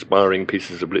 inspiring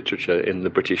pieces of literature in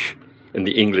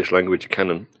the English language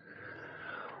canon.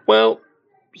 Well,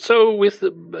 so with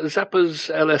Zappa's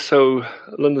LSO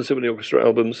London Symphony Orchestra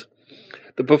albums,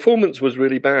 the performance was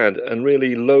really bad and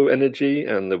really low energy,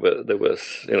 and there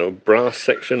was brass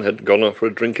section had gone off for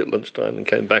a drink at lunchtime and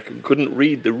came back and couldn't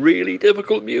read the really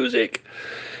difficult music.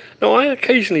 Now, I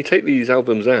occasionally take these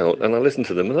albums out and I listen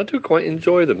to them, and I do quite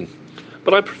enjoy them.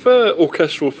 But I prefer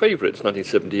Orchestral Favourites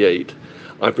 1978.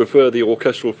 I prefer the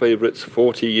Orchestral Favourites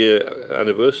 40-year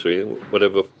anniversary,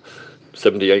 whatever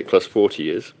 78 plus 40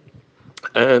 years.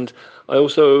 And I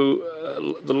also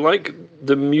like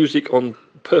the music on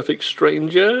Perfect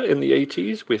Stranger in the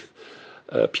 80s with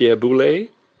Pierre Boulez,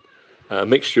 a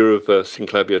mixture of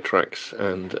Synclavier tracks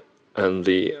and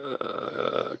the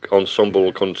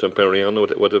Ensemble Contemporain,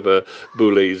 whatever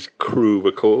Boulez's crew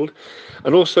were called.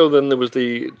 And also then there was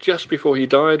just before he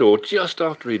died or just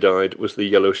after he died was the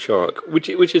Yellow Shark, which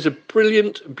is a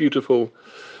brilliant, beautiful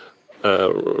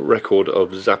record of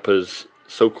Zappa's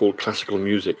so-called classical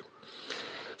music.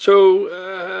 So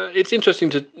it's interesting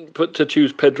to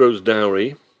choose Pedro's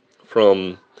Dowry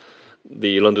from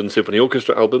the London Symphony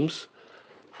Orchestra albums.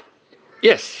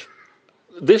 Yes,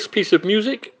 this piece of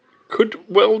music could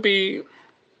well be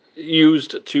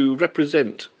used to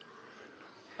represent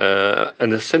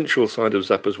an essential side of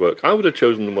Zappa's work. I would have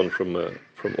chosen the one from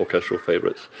Orchestral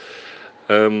Favourites.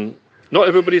 Not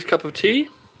everybody's cup of tea,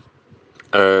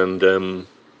 and the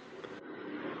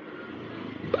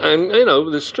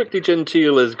Strictly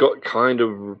Gentile has got kind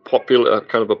of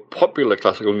a popular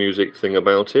classical music thing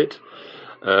about it.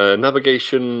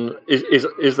 Navigation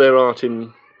is their art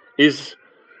is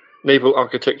naval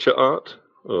architecture art,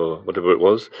 or whatever it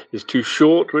was, is too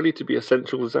short really to be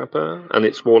essential Zappa, and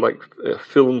it's more like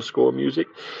film score music.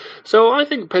 So I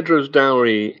think Pedro's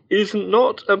Dowry is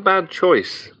not a bad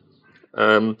choice.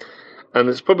 And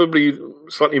it's probably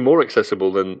slightly more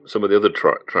accessible than some of the other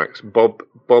tracks. Bob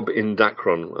in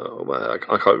Dacron,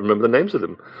 I can't remember the names of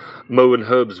them. Mo and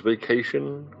Herb's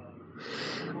Vacation.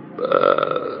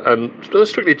 And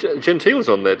Strictly Gentile's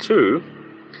on there too,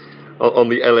 on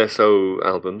the LSO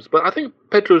albums. But I think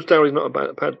Pedro's Dowry is not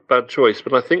a bad choice.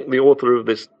 But I think the author of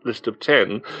this list of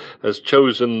 10 has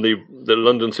chosen the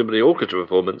London Symphony Orchestra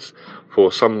performance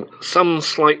for some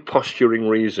slight posturing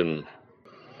reason.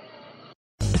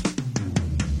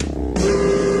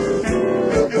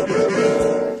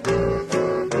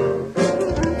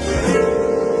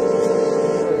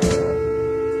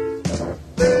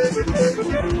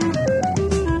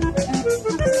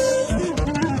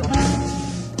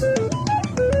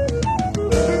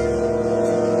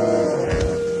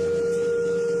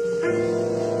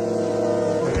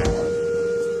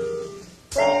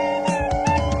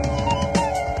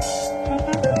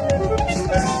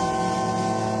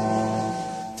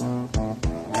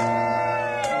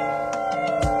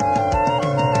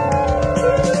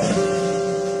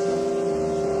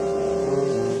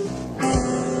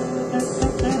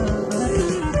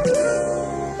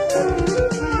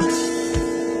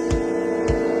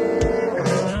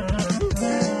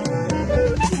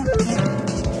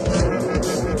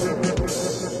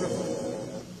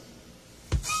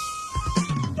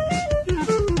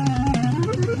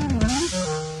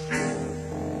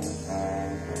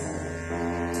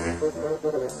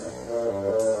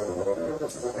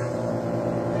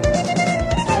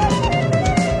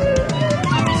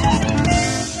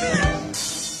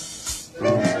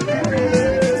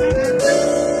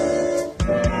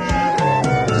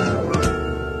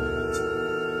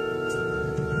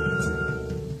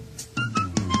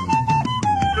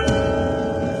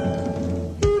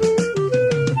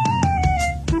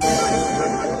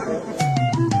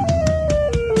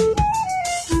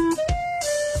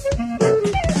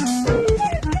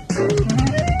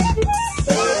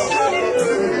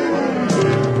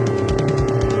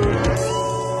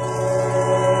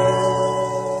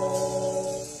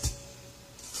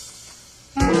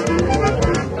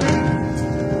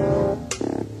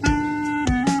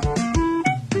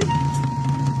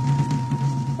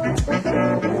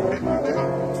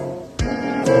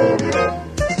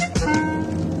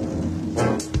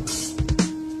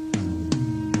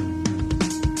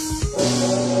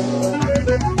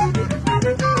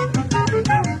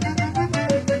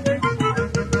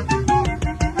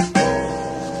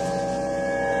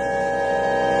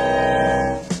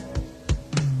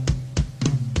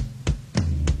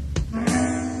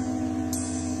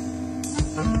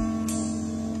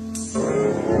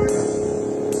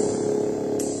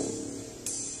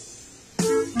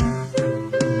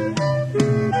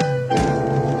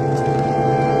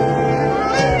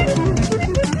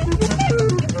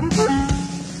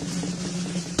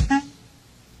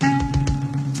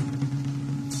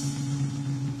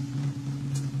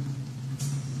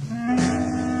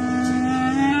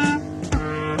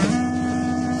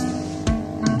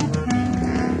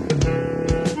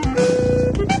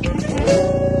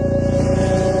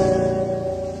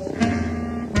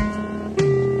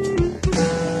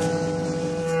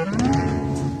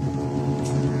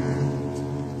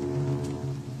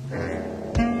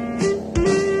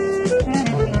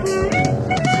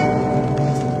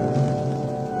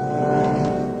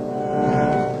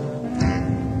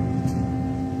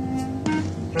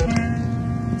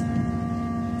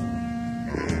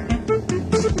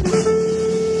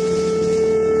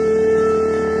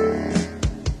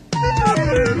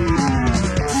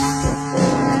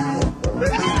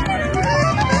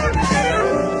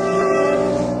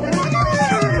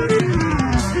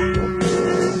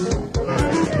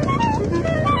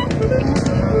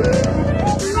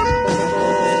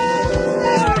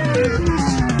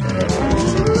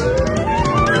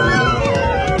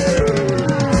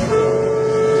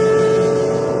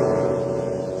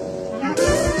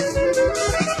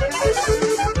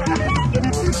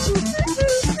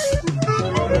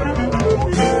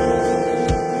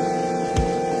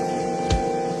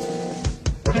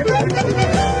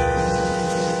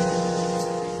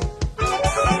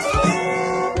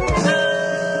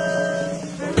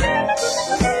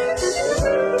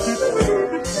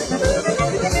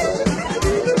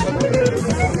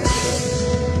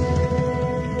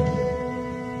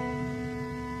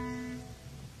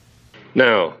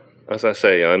 Now, as I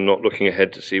say, I'm not looking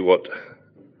ahead to see what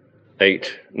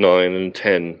 8, 9, and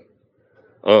 10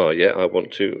 are yet. I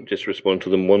want to just respond to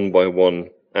them one by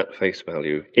one at face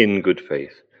value, in good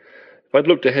faith. If I'd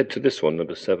looked ahead to this one,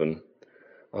 number 7,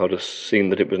 I would have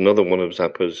seen that it was another one of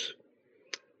Zappa's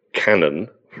canon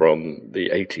from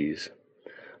the 80s,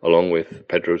 along with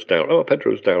Pedro's Dowry. Oh,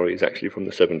 Pedro's Dowry is actually from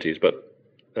the 70s, but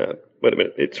wait a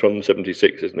minute, it's from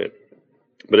 76, isn't it?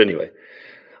 But anyway,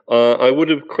 I would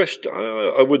have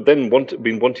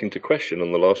been wanting to question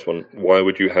on the last one, why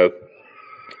would you have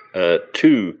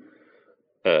 2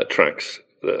 tracks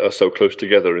that are so close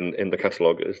together in the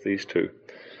catalogue as these 2?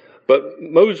 But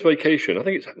Mo's Vacation, I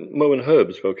think it's Mo and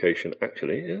Herb's Vocation,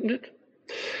 actually, isn't it?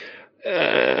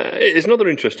 It's another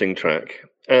interesting track.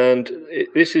 And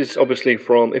this is obviously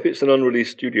from, if it's an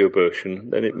unreleased studio version,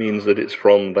 then it means that it's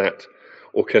from that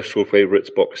Orchestral Favourites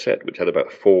box set, which had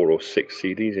about 4 or 6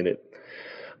 CDs in it.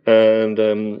 And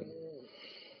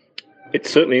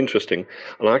it's certainly interesting.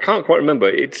 And I can't quite remember.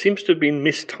 It seems to have been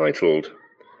mistitled.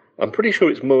 I'm pretty sure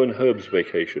it's Mo and Herb's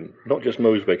Vacation, not just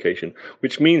Mo's Vacation,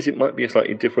 which means it might be a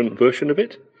slightly different version of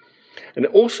it. And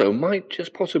it also might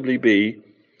just possibly be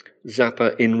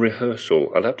Zappa in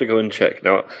rehearsal. I'll have to go and check.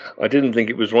 Now, I didn't think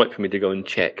it was right for me to go and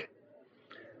check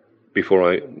before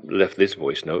I left this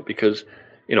voice note because,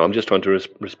 I'm just trying to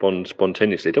respond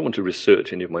spontaneously. I don't want to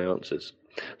research any of my answers.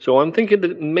 So I'm thinking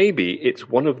that maybe it's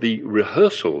one of the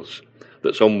rehearsals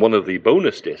that's on one of the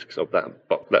bonus discs of that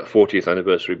 40th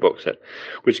anniversary box set,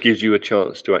 which gives you a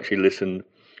chance to actually listen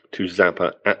to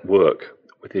Zappa at work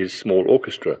with his small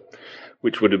orchestra,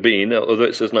 which would have been, although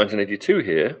it says 1982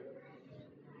 here.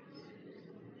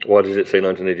 Why does it say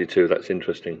 1982? That's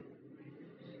interesting.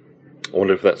 I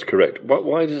wonder if that's correct.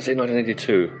 Why does it say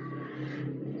 1982?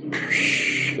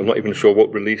 I'm not even sure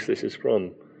what release this is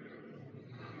from.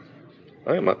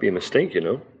 It might be a mistake,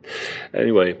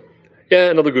 Anyway,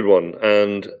 yeah, another good one,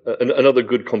 and another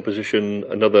good composition,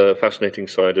 another fascinating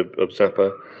side of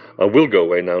Zappa. I will go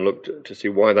away now and look to see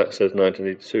why that says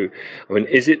 1982. I mean,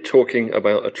 is it talking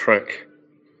about a track?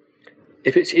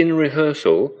 If it's in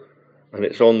rehearsal, and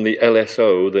it's on the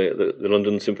LSO, the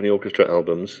London Symphony Orchestra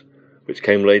albums, which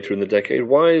came later in the decade,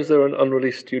 why is there an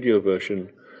unreleased studio version?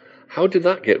 How did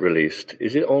that get released?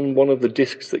 Is it on one of the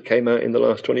discs that came out in the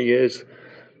last 20 years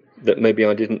that maybe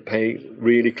I didn't pay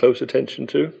really close attention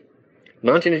to?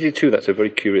 1982, that's a very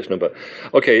curious number.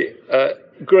 Okay,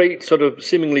 great sort of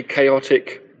seemingly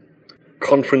chaotic,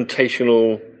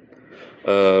 confrontational,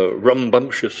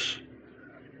 rumbumptious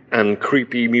and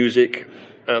creepy music.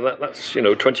 That's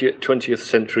 20th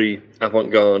century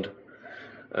avant-garde,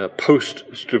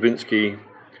 post-Stravinsky,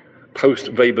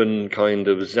 post-Webern kind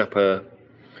of Zappa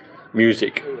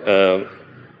music.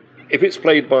 If it's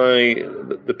played by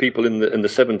the people in the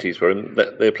 70s for him,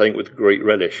 they're playing it with great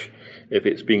relish. If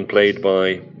it's being played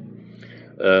by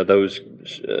those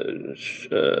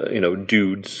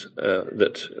dudes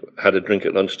that had a drink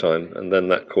at lunchtime, and then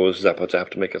that caused Zappa to have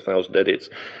to make 1,000 edits,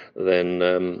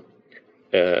 then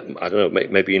I don't know,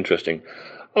 may be interesting.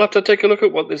 I'll have to take a look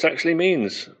at what this actually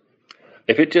means.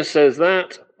 If it just says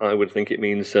that, I would think it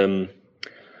means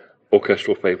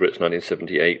Orchestral Favourites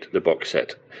 1978, the box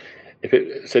set. If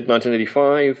it said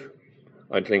 1985,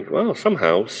 I'd think, well,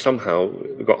 somehow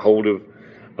we got hold of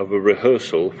a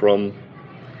rehearsal from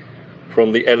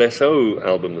the LSO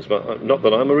albums, but not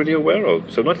that I'm really aware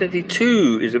of. So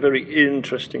 1982 is a very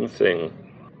interesting thing.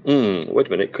 Wait a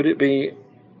minute, could it be?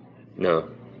 No.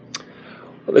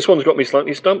 Well, this one's got me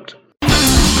slightly stumped.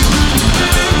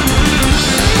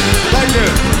 Thank you.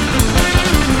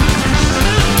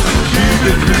 Keep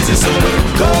it crazy, so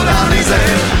go down easy.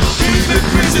 Keep it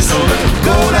crazy, so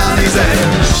go down easy.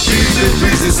 Keep it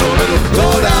crazy, so go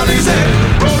down easy.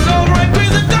 Roll over and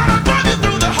crazy, down, running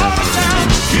through the heart of town.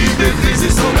 Keep it crazy,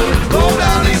 so go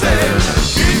down easy.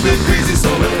 Keep it crazy, so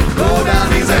go down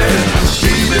easy.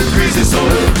 Keep it crazy, so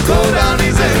go down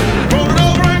easy. Roll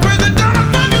over and crazy, down,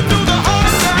 running through the heart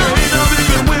of town.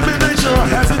 Even women, they sure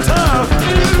has it tough.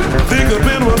 Think of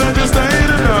men, well, that just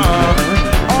ain't enough.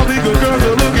 All the good girls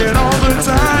are looking all the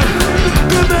time.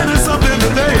 Good, that is something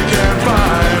that they can't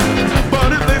find.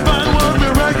 But if they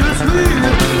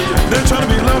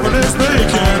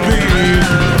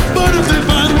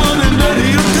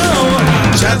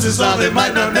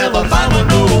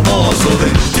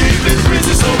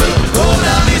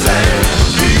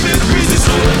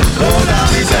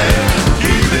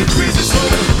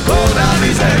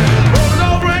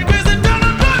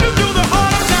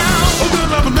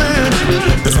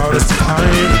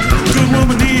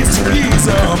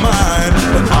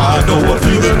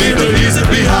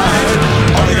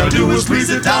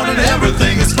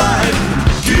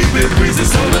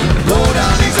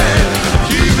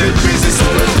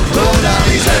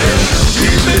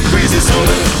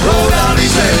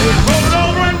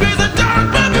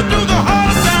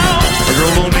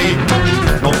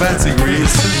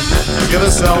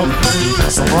yourself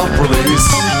some rough release.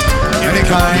 Any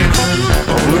kind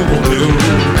of blue will do.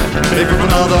 Pick up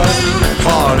another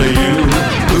part of you.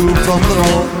 Blue from the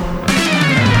north,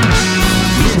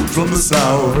 blue from the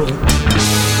south.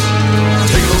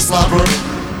 Take a little slapper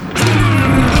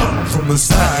from the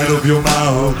side of your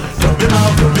mouth. From your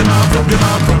mouth, from your mouth, from your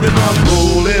mouth, from your mouth.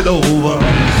 Roll it over,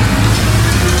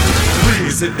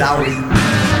 freeze it down.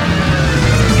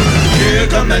 Here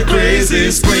come that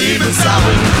crazy screaming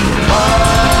sound.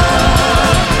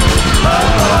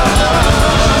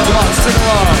 Come on, sing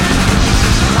along.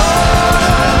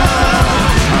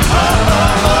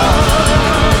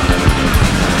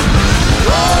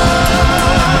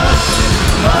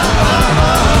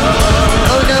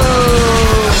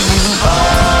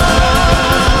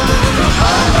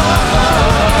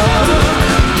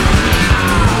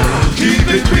 Keep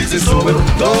it greasy so it'll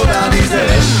go down easy.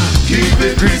 Keep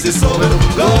it greasy so it'll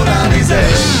go down easy.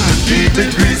 Keep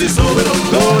it greasy so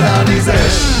it'll go down easy.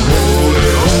 Roll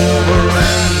it over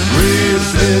and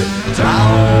grease it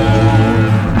down.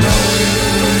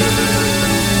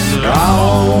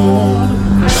 Down.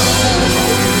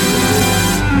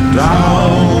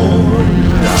 Down.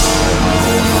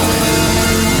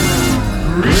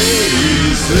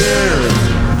 Grease it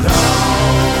down.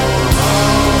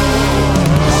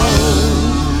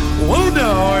 Well,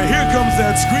 now, here comes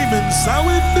that screaming sound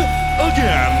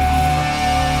again.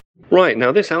 Right,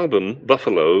 now this album,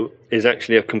 Buffalo, is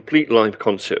actually a complete live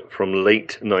concert from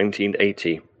late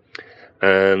 1980.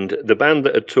 And the band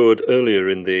that had toured earlier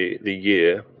in the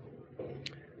year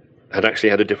had actually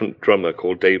had a different drummer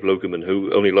called Dave Logerman,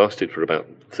 who only lasted for about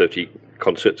 30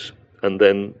 concerts and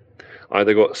then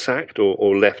either got sacked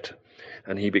or left.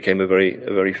 And he became a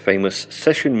very famous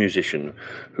session musician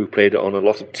who played on a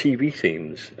lot of TV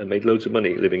themes and made loads of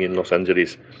money living in Los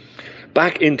Angeles.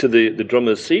 Back into the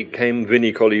drummer's seat came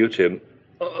Vinnie Colaiuta,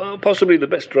 possibly the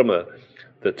best drummer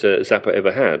that Zappa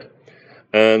ever had.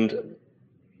 And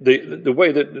the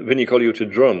way that Vinnie Colaiuta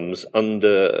drums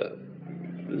under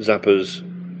Zappa's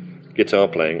guitar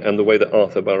playing and the way that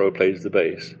Arthur Barrow plays the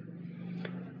bass,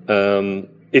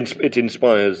 it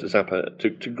inspires Zappa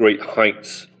to great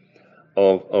heights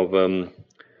of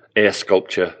air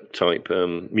sculpture type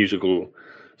musical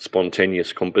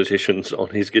spontaneous compositions on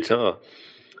his guitar.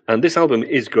 And this album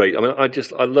is great. I mean,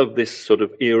 I love this sort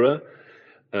of era.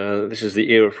 This is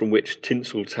the era from which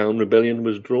Tinseltown Rebellion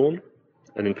was drawn.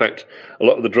 And in fact, a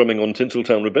lot of the drumming on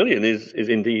Tinseltown Rebellion is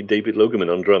indeed David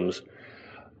Logerman on drums.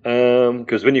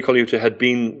 Because Vinnie Colaiuta had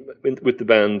been with the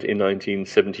band in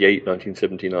 1978,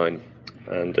 1979,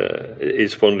 and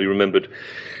is fondly remembered.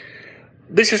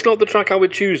 This is not the track I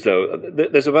would choose, though.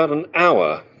 There's about an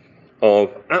hour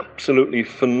of absolutely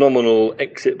phenomenal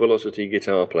exit velocity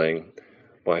guitar playing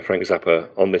by Frank Zappa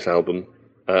on this album,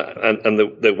 and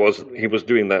he was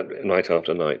doing that night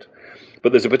after night.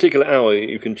 But there's a particular hour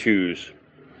you can choose,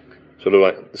 sort of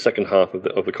like the second half of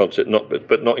the concert,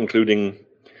 but not including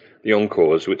the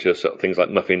encores, which are sort of things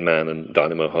like Muffin Man and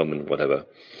Dynamo Hum and whatever.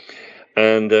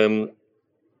 And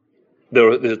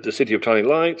there's the City of Tiny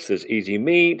Lights, there's Easy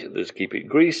Meat, there's Keep It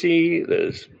Greasy,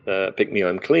 there's Pick Me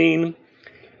I'm Clean,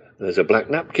 there's a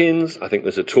Black Napkins, I think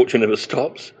there's a Torture Never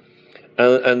Stops.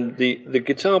 And the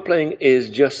guitar playing is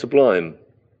just sublime.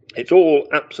 It's all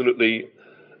absolutely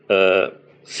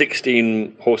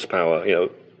 16 horsepower,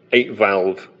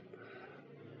 8-valve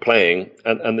playing,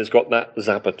 and there's got that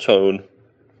Zappa tone.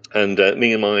 And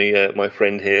me and my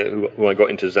friend here, who I got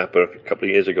into Zappa a couple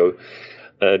of years ago,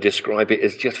 describe it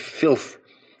as just filth.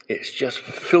 It's just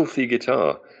filthy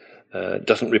guitar.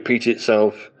 Doesn't repeat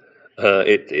itself.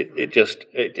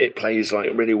 It plays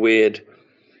like really weird,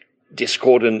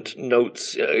 discordant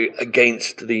notes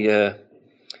against the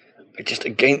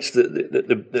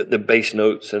bass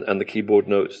notes and the keyboard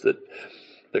notes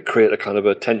that create a kind of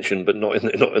a tension, but not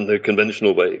in the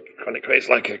conventional way. It kind of creates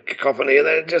like a cacophony, and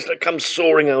then it comes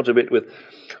soaring out of it with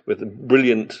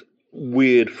brilliant,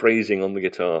 weird phrasing on the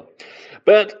guitar.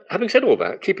 But having said all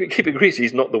that, Keep It Greasy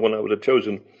is not the one I would have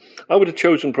chosen. I would have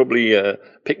chosen probably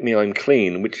Pick Me I'm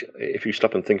Clean, which, if you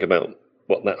stop and think about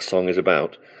what that song is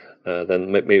about,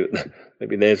 then maybe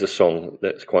there's a song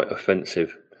that's quite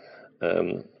offensive,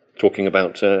 talking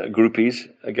about groupies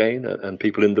again, and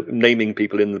naming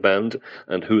people in the band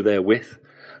and who they're with,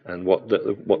 and what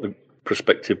the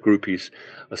prospective groupies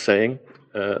are saying.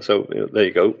 So there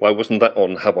you go. Why wasn't that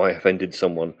on Have I Offended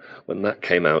Someone when that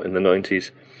came out in the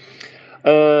 90s?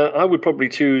 I would probably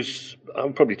choose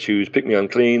Pick Me I'm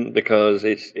Clean, because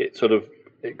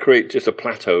it creates just a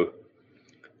plateau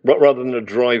rather than a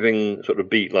driving sort of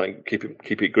beat like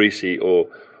Keep It Greasy or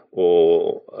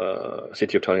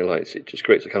City of Tiny Lights. It just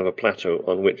creates a kind of a plateau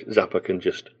on which Zappa can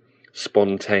just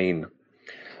spontane.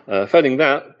 Failing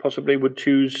that, possibly would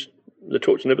choose The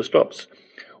Torture Never Stops,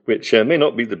 which may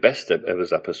not be the best ever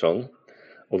Zappa song,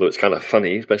 although it's kind of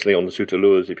funny, especially on the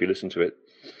Sutalurs if you listen to it.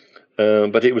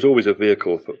 But it was always a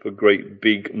vehicle for great,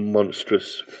 big,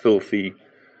 monstrous, filthy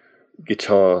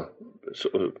guitar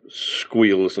sort of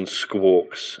squeals and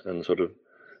squawks and sort of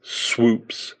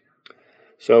swoops.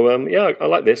 So, yeah, I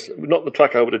like this. Not the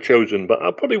track I would have chosen, but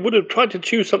I probably would have tried to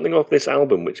choose something off this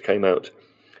album, which came out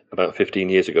about 15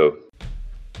 years ago.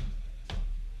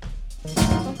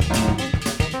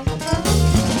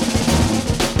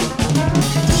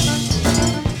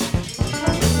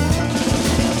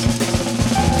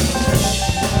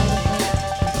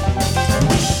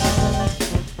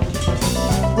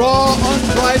 Raw,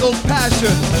 unbridled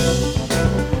passion.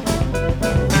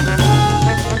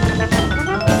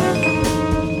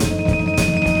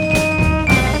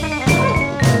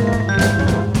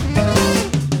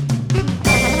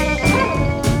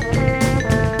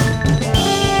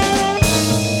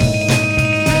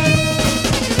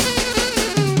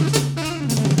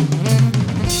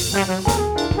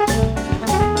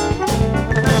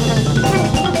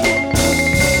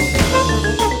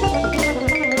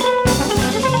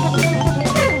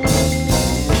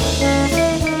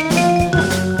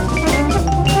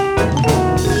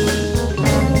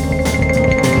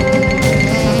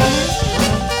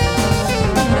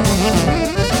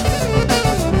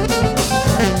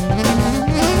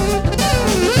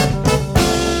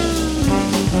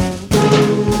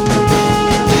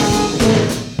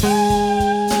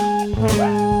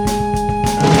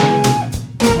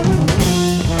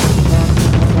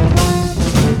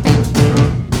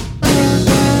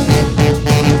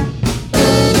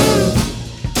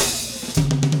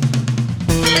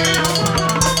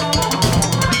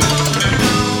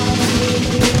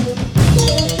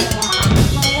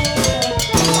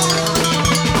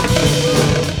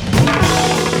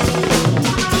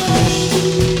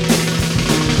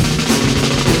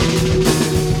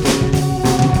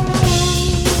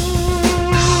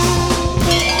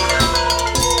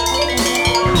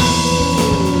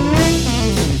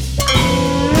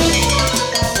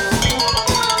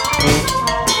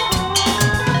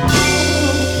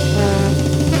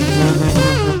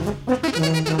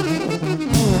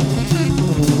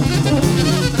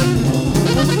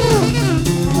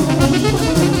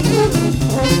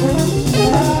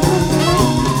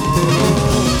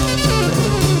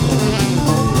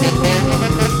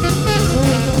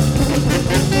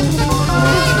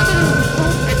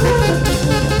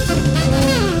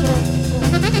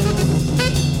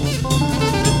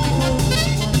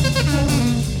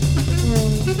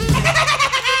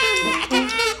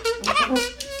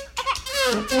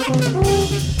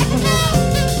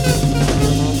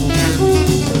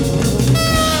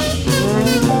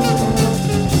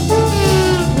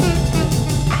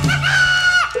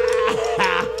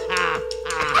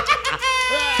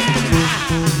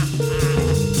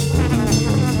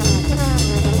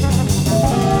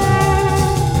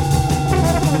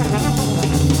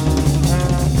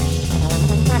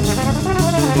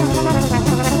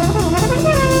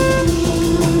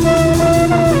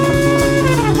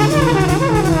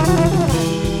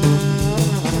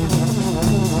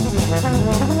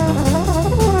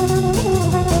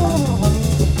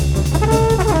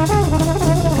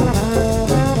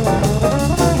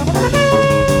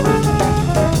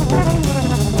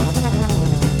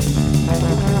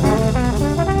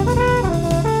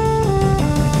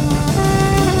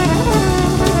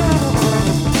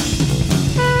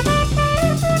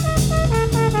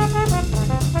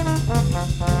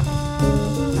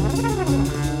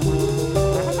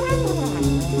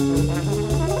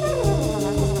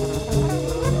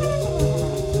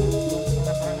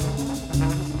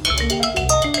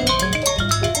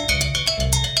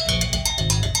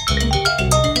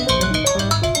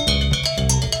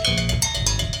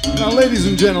 Ladies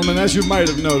and gentlemen, as you might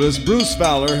have noticed, Bruce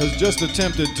Fowler has just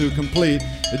attempted to complete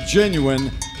a genuine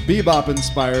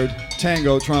bebop-inspired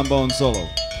tango trombone solo.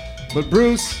 But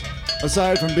Bruce,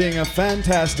 aside from being a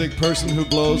fantastic person who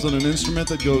blows on an instrument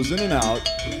that goes in and out,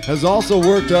 has also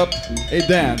worked up a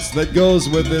dance that goes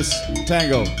with this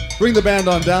tango. Bring the band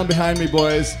on down behind me,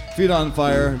 boys. Feet on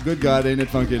fire. Good God, ain't it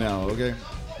funky now, okay?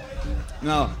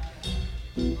 Now,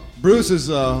 Bruce is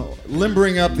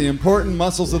limbering up the important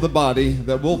muscles of the body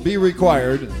that will be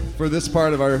required for this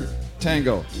part of our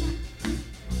tango.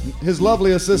 His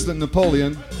lovely assistant,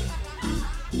 Napoleon,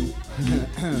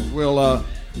 will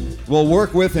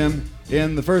work with him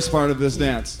in the first part of this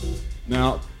dance.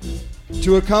 Now,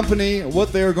 to accompany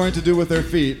what they are going to do with their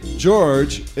feet,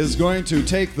 George is going to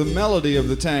take the melody of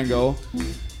the tango,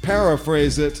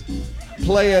 paraphrase it,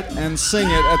 play it and sing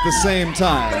it at the same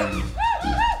time.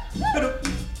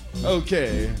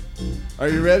 Okay. Are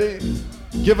you ready?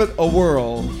 Give it a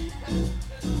whirl.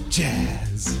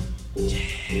 Jazz.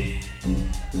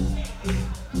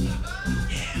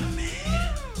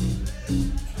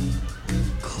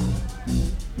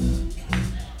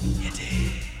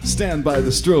 Stand by the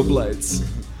strobe lights.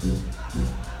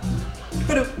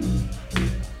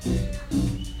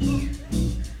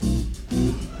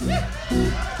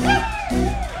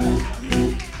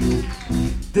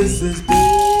 This is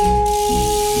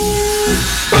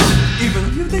even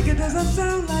if you think it doesn't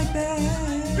sound like that.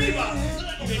 Bebop.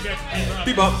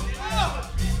 Bebop.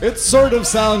 It sort of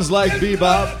sounds like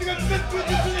bebop.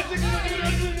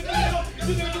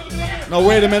 No,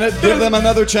 wait a minute. Give them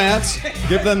another chance.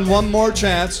 Give them one more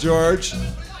chance, George.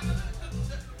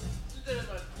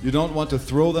 You don't want to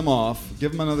throw them off.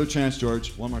 Give them another chance,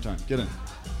 George. One more time. Get in.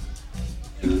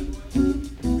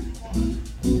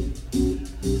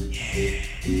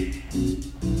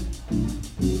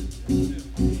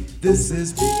 This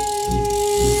is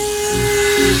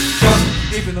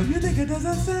even though you think it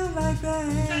doesn't sound like that.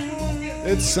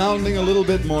 It's sounding a little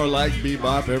bit more like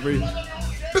bebop every...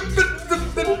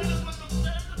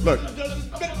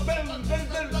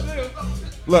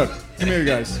 Look, come here, you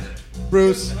guys.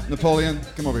 Bruce, Napoleon,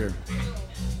 come over here.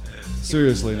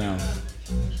 Seriously now.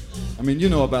 I mean, you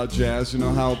know about jazz. You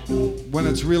know how when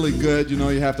it's really good, you know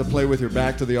you have to play with your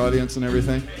back to the audience and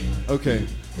everything? Okay,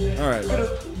 all right.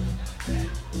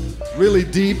 Really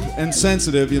deep and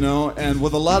sensitive, you know, and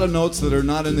with a lot of notes that are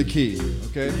not in the key,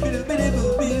 okay?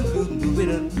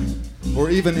 Or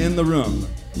even in the room.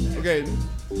 Okay,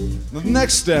 the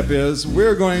next step is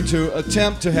we're going to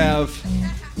attempt to have,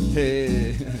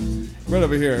 hey, right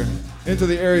over here, into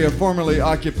the area formerly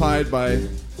occupied by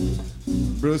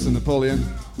Bruce and Napoleon.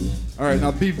 All right,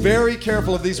 now be very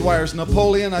careful of these wires.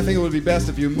 Napoleon, I think it would be best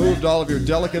if you moved all of your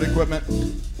delicate equipment,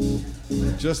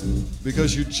 just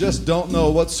because you just don't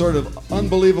know what sort of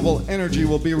unbelievable energy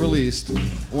will be released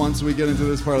once we get into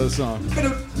this part of the song.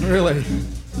 Really,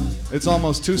 it's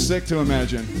almost too sick to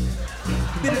imagine.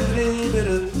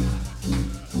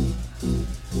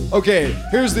 Okay,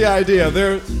 here's the idea.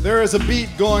 There is a beat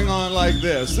going on like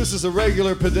this. This is a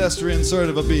regular pedestrian sort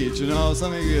of a beat, you know,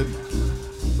 something you could...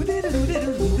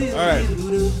 All right.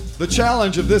 The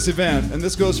challenge of this event, and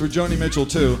this goes for Joni Mitchell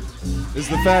too, is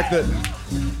the fact that...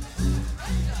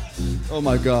 Oh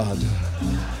my God.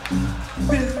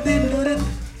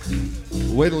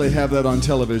 Wait till they have that on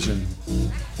television.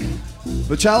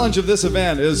 The challenge of this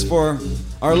event is for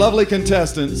our lovely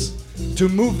contestants to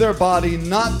move their body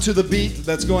not to the beat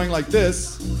that's going like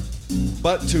this,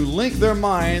 but to link their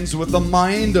minds with the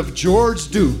mind of George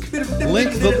Duke.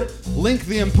 Link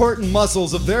the important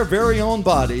muscles of their very own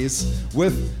bodies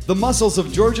with the muscles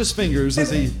of George's fingers as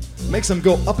he makes them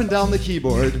go up and down the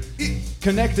keyboard,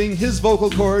 connecting his vocal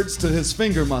cords to his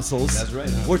finger muscles, That's right,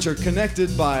 huh? which are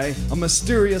connected by a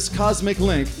mysterious cosmic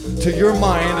link to your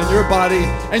mind and your body,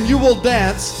 and you will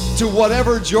dance to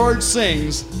whatever George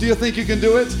sings. Do you think you can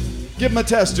do it? Give him a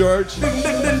test, George.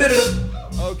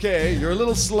 Okay, you're a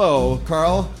little slow,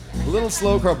 Carl. A little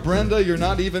slow, Carl. Brenda, you're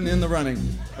not even in the running.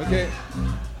 Okay?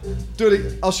 Do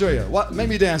it. I'll show you. What? Make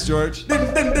me dance, George.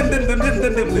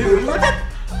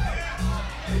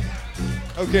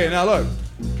 Okay, now look.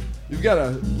 You've got to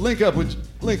link up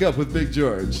with Big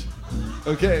George.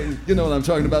 Okay? You know what I'm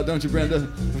talking about, don't you, Brenda?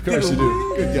 Of course you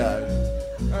do. Good guy.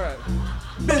 All right.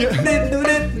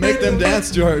 Make them dance,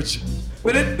 George.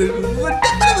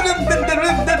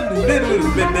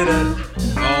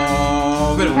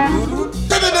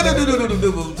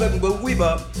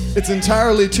 It's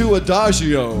entirely too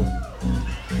adagio.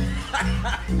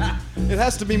 It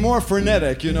has to be more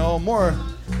frenetic, you know, more,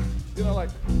 you know, like.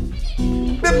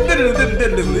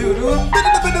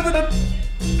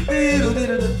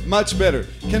 Much better.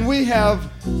 Can we have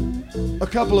a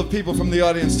couple of people from the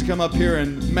audience to come up here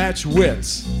and match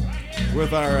wits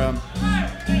with our...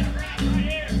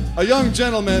 A young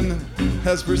gentleman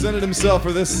has presented himself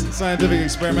for this scientific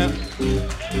experiment.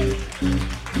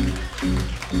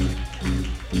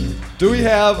 Do we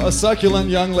have a succulent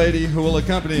young lady who will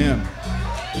accompany him?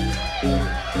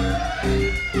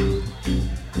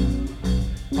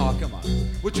 Oh, come on.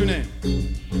 What's your name?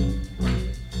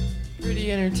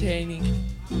 Pretty entertaining.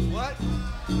 What?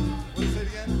 What is it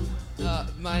again?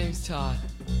 My name's Todd.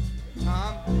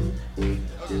 Tom? Okay.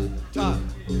 Todd.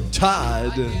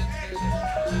 Todd.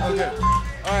 Okay.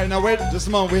 All right, now wait just a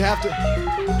moment. We have to...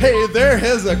 Hey, there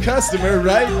is a customer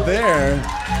right there.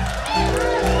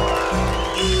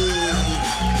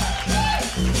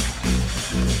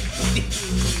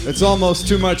 It's almost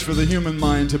too much for the human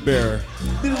mind to bear.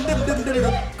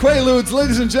 Quaaludes,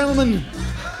 ladies and gentlemen.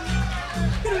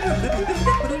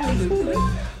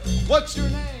 What's your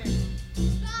name?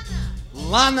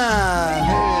 Lana.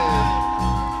 Hey.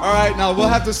 All right, now we'll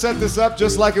have to set this up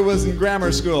just like it was in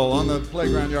grammar school on the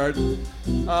playground yard.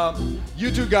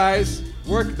 You two guys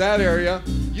work that area.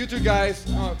 You two guys,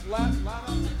 Lana,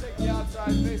 you take the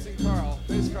outside facing Carl.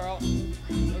 Face Carl.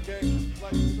 Okay,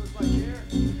 like here,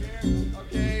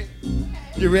 okay.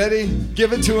 You ready?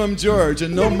 Give it to him, George,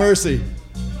 and no mercy.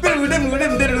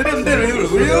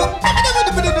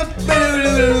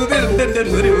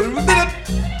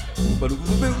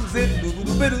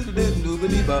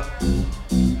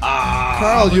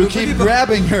 Carl, you keep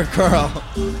grabbing her, Carl.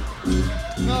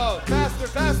 No, faster,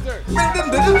 faster.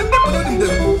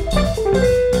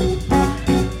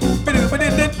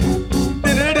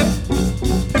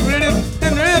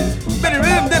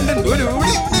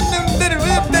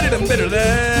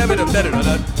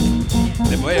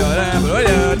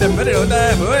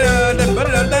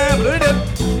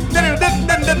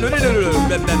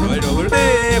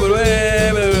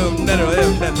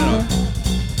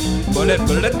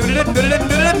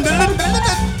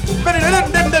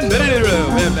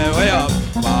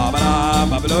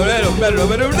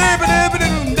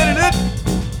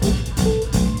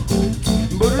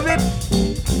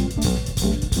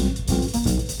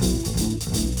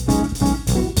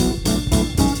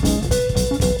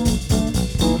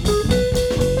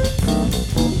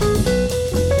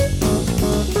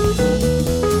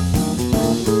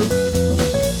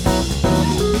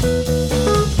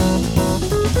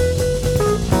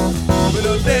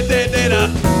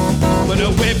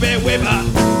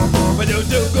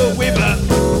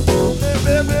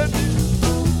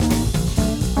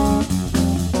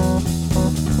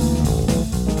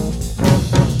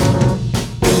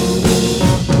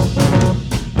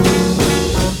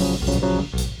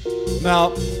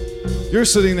 Now, you're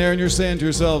sitting there and you're saying to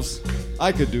yourselves,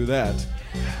 I could do that.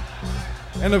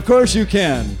 And of course you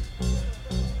can.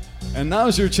 And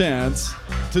now's your chance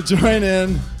to join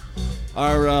in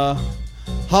our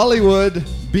Hollywood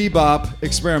bebop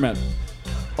experiment.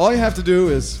 All you have to do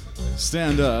is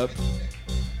stand up.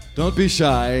 Don't be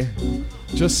shy.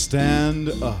 Just stand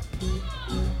up.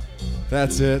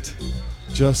 That's it.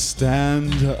 Just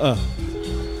stand up.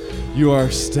 You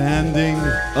are standing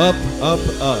up, up,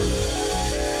 up.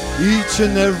 Each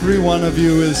and every one of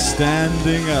you is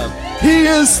standing up. He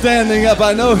is standing up.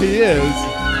 I know he is.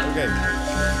 Okay.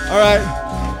 All right.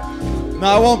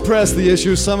 Now, I won't press the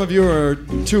issue. Some of you are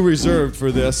too reserved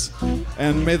for this,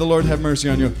 and may the Lord have mercy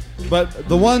on you. But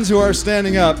the ones who are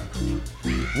standing up,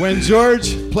 when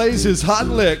George plays his hot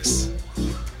licks,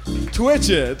 twitch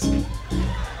it,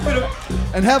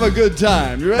 and have a good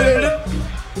time. You ready?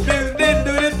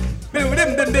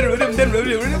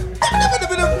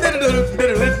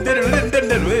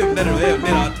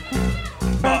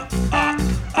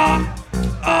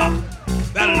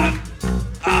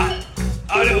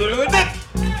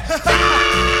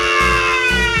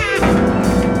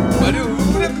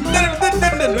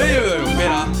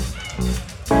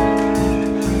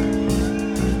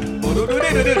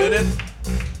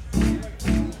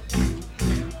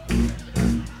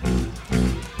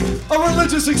 A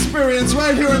religious experience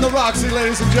right here in the Roxy,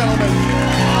 ladies and gentlemen.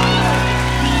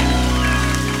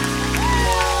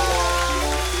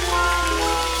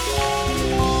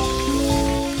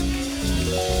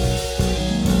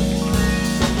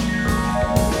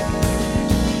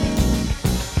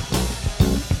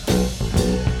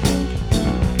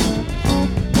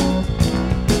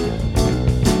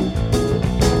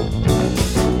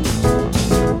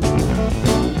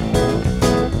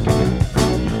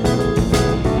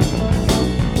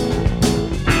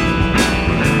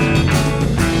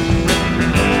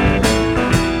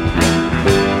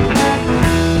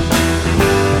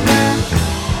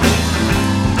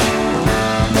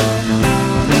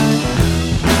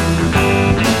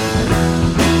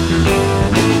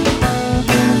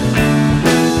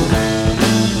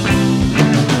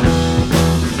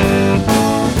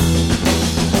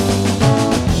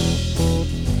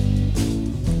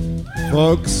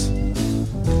 Folks,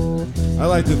 I'd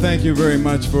like to thank you very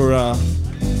much for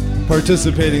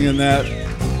participating in that.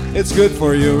 It's good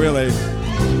for you, really.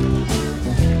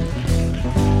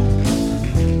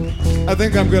 I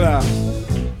think I'm gonna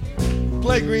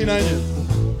play Green Onion.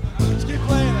 Just keep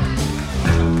playing it.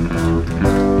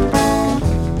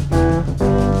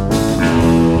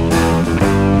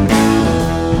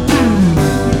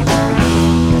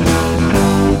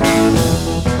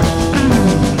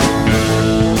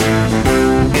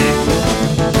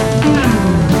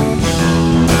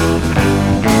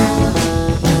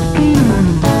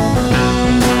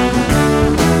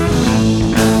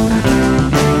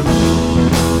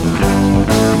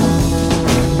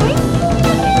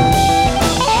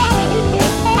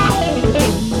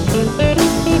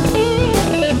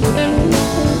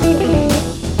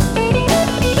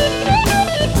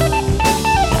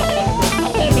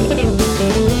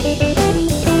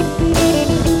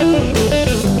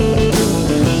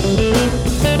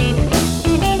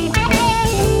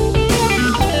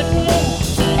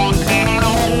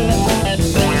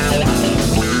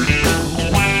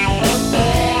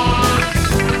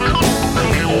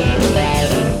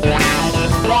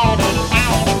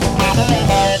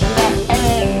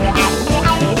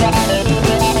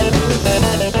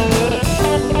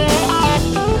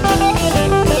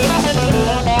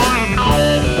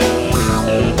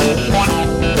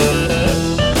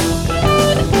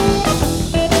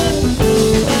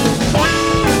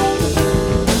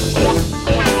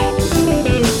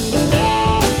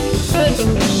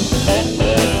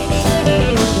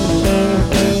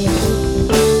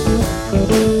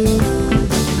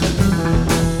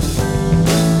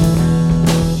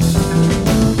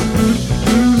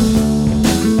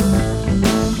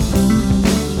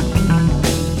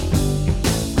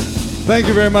 Thank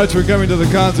you very much for coming to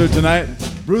the concert tonight.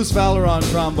 Bruce Fowler on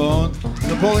trombone,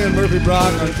 Napoleon Murphy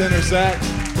Brock on tenor sax,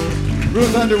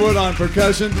 Ruth Underwood on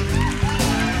percussion,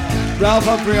 Ralph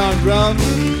Humphrey on drums,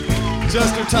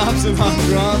 Chester Thompson on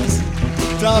drums,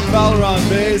 Tom Fowler on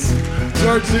bass,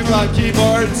 George Zoom on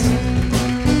keyboards,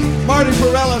 Marty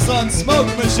Perellis on smoke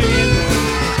machine.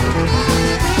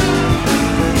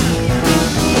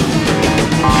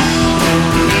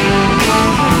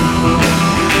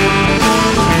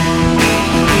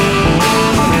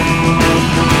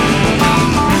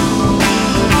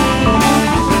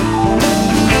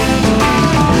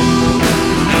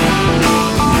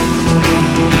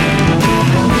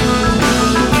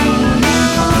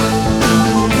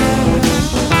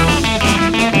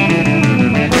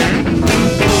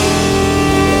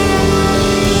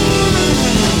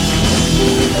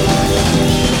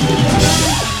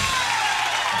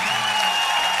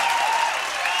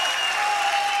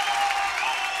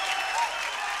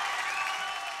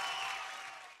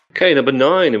 Okay, number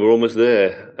 9, and we're almost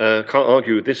there. Can't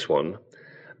argue with this one.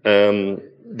 The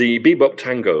Bebop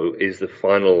Tango is the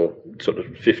final sort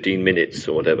of 15 minutes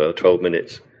or whatever, 12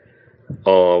 minutes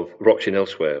of Roxy and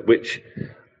Elsewhere, which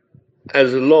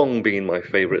has long been my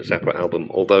favourite Zappa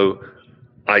album, although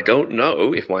I don't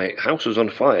know if my house was on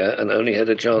fire and I only had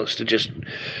a chance to just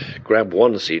grab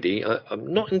one CD.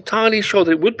 I'm not entirely sure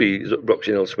that it would be Roxy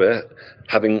and Elsewhere,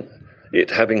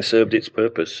 having served its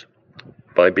purpose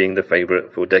by being the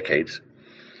favourite for decades.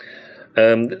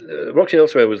 Roxy and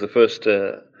Elsewhere was the first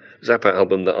Zappa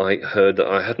album that I heard that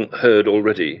I hadn't heard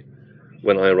already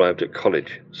when I arrived at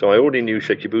college. So I already knew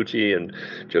Shake Your Booty and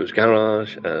Joe's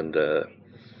Garage and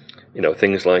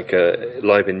things like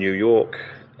Live in New York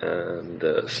and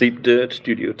Sleep Dirt,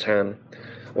 Studio Tan,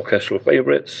 Orchestral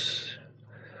Favourites,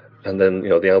 and then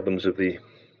the albums of the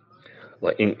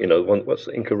what's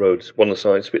the Inca Roads, One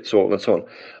Size Fits All, and so on.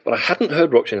 But I hadn't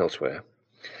heard Roxy and Elsewhere.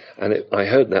 And I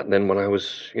heard that then when I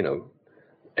was,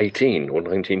 18 or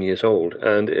 19 years old.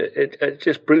 And it's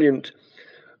just brilliant,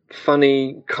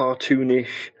 funny,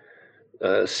 cartoonish,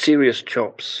 serious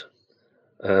chops,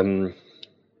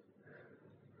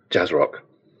 jazz rock,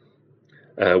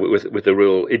 with a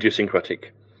real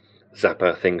idiosyncratic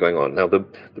Zappa thing going on. Now, the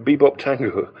Bebop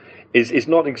Tango is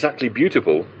not exactly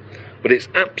beautiful, but it's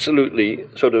absolutely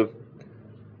sort of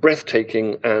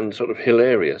breathtaking and sort of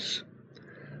hilarious.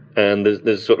 And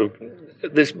there's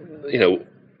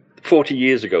 40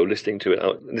 years ago, listening to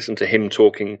it, listen to him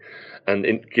talking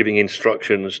and giving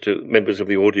instructions to members of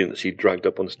the audience he dragged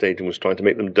up on stage and was trying to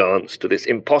make them dance to this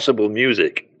impossible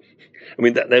music. I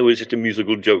mean, there was just a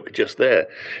musical joke just there.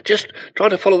 Just try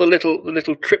to follow the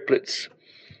little triplets,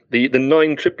 the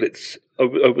 9 triplets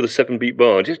over the 7-beat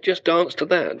bar. Just dance to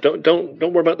that. Don't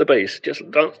worry about the bass. Just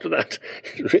dance to that.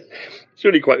 It's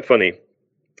really quite funny.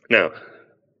 Now,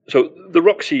 so the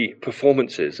Roxy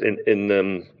performances in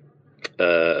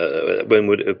when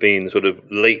would it have been, sort of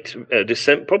late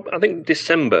December, I think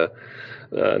December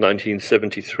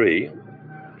 1973.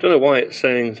 Don't know why it's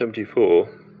saying 74.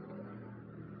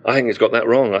 I think it's got that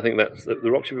wrong. I think that's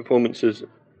the Roxy performances.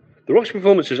 The Roxy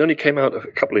performances only came out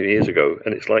a couple of years ago,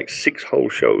 and it's like 6 whole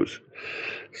shows.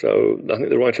 So I think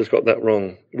the writer's got that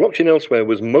wrong. Roxy and Elsewhere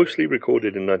was mostly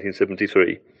recorded in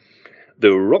 1973.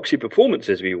 The Roxy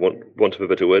performances, if you want of a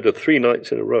better word, are 3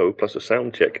 nights in a row, plus a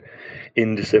sound check,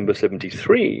 in December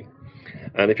 73.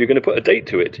 And if you're going to put a date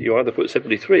to it, you either put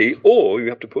 73, or you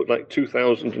have to put like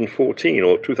 2014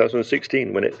 or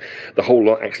 2016, when the whole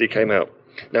lot actually came out.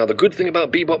 Now, the good thing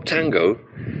about Bebop Tango,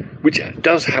 which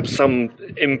does have some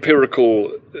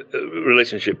empirical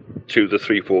relationship to the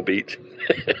 3/4 beat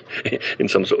in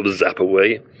some sort of Zappa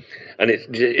way, and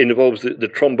it involves the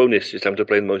trombonist just having to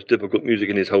play the most difficult music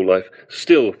in his whole life.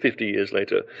 Still, 50 years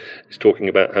later, he's talking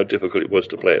about how difficult it was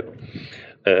to play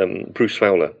it. Bruce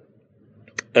Fowler,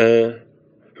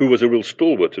 who was a real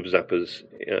stalwart of Zappa's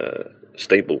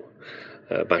stable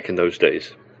back in those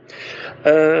days.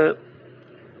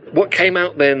 What came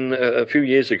out then a few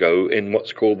years ago in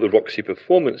what's called the Roxy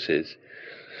Performances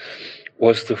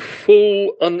was the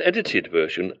full unedited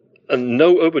version and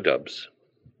no overdubs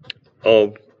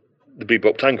of the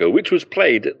Bebop Tango, which was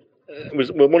played,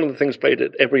 was one of the things played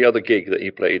at every other gig that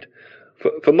he played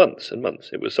for months and months.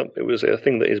 It was a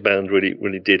thing that his band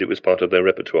really did. It was part of their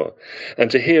repertoire.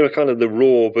 And to hear a kind of the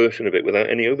raw version of it without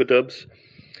any overdubs,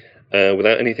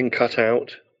 without anything cut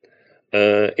out,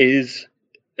 is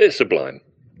sublime.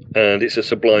 And it's a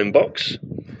sublime box.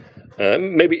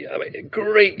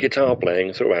 Great guitar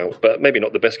playing throughout, but maybe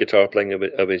not the best guitar playing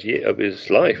of his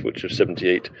life, which was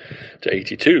 78 to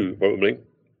 82 probably.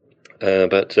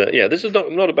 This is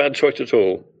not a bad choice at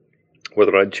all.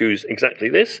 Whether I'd choose exactly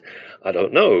this, I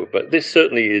don't know, but this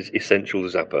certainly is Essential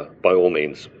Zappa, by all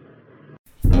means.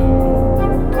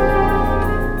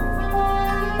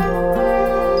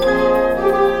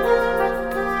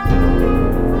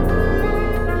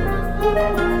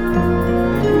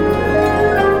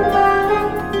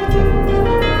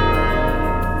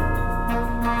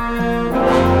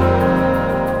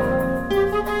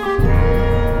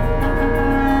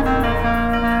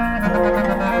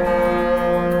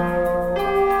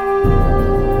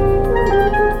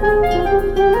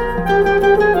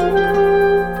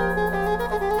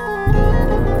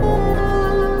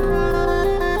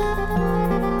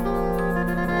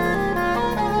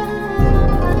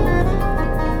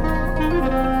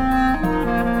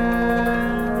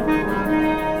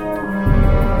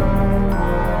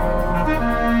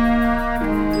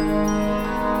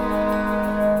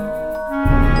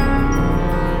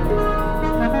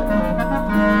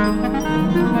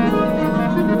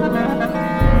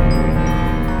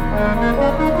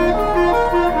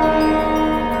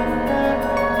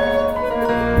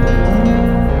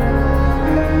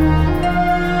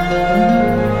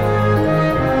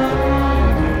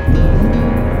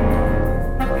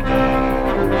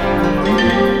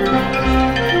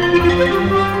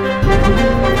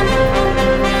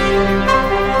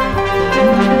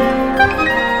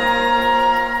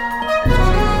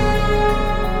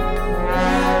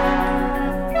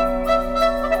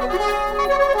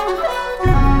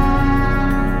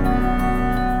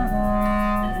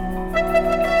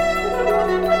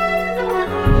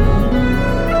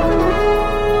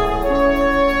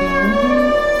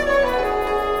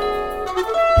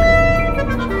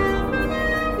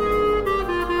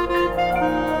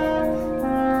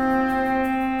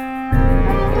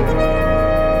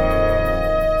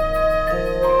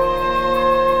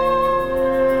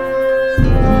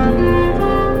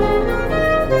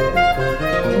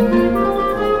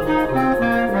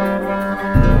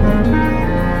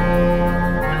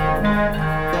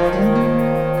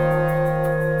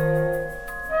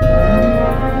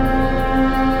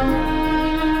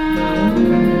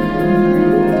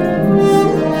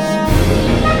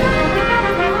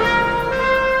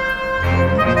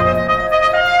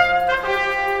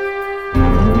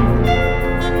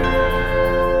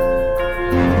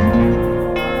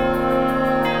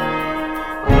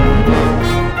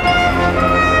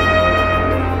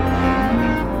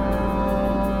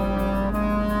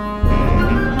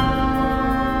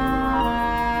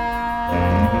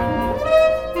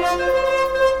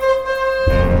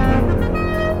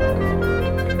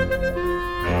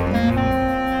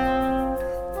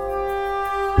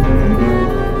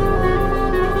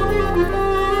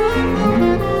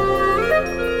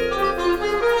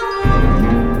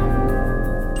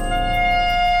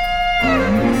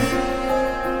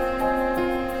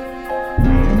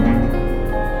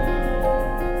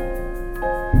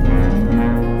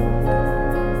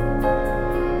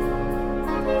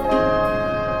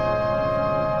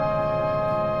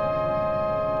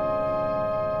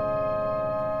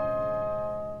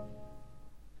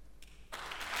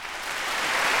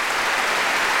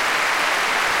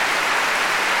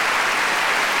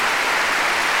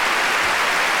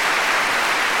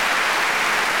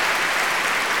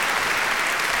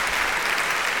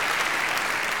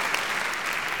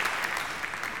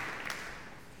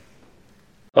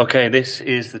 Okay, this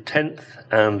is the 10th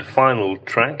and final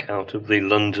track out of the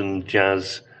London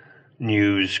Jazz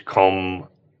News.com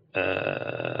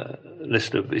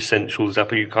list of essential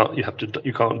Zappa.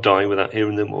 You can't die without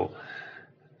hearing them, or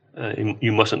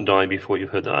you mustn't die before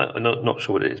you've heard that. I'm not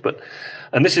sure what it is,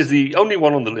 and this is the only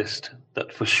one on the list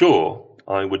that for sure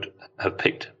I would have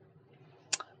picked.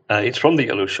 It's from the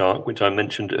Yellow Shark, which I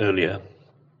mentioned earlier.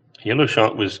 Yellow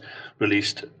Shark was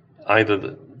released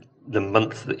either the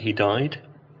month that he died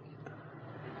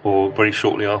or very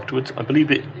shortly afterwards. I believe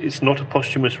it's not a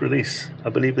posthumous release. I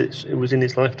believe it was in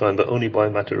his lifetime, but only by a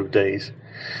matter of days.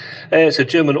 It's a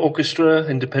German orchestra,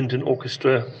 independent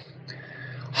orchestra,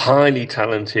 highly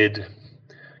talented,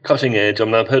 cutting edge. I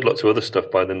mean, I've heard lots of other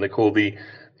stuff by them. They're called the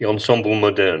Ensemble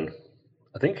Moderne,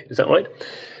 I think. Is that right?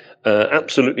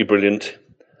 Absolutely brilliant.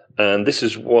 And this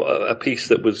is a piece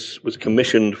that was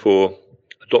commissioned for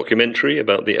a documentary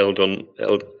about the Eldon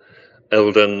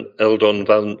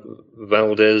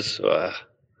Valdez.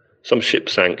 Some ship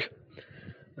sank,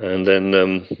 and then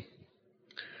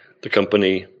the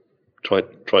company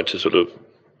tried to sort of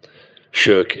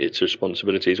shirk its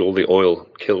responsibilities. All the oil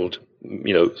killed,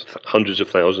 hundreds of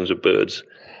thousands of birds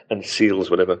and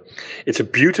seals, whatever. It's a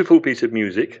beautiful piece of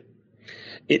music.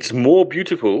 It's more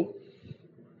beautiful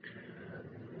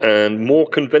and more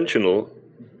conventional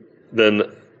than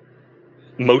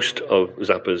most of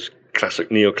Zappa's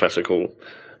neoclassical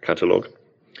catalogue,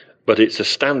 but it's a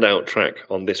standout track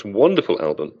on this wonderful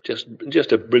album.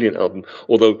 Just a brilliant album.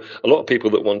 Although a lot of people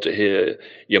that want to hear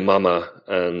Your Mama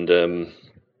and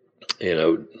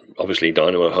obviously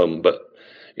Dynamo Hum, but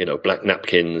Black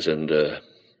Napkins and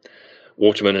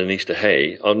Waterman and Easter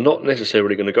Hay are not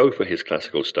necessarily going to go for his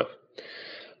classical stuff.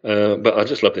 But I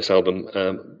just love this album,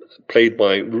 played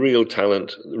by real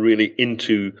talent, really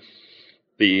into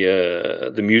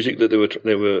the music that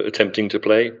they were attempting to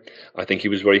play. I think he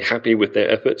was very happy with their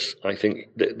efforts. I think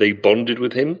that they bonded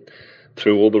with him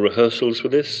through all the rehearsals for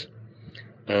this,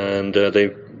 and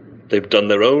they've done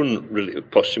their own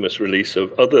posthumous release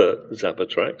of other Zappa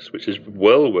tracks, which is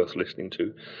well worth listening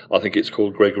to. I think it's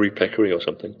called Gregory Peccary or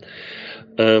something.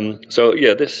 So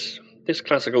yeah, this sort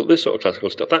of classical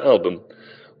stuff. That album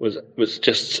was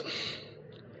just,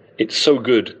 it's so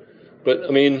good. But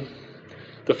I mean,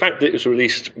 the fact that it was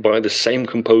released by the same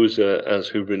composer as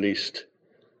who released,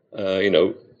 Roxy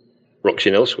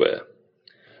and Elsewhere,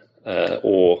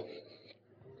 or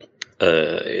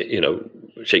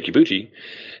Shaky Booty,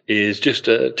 is just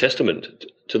a testament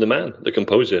to the man, the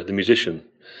composer, the musician,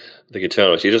 the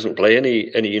guitarist. He doesn't play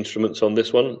any instruments on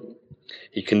this one.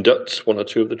 He conducts one or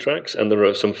two of the tracks, and there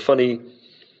are some funny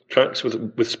tracks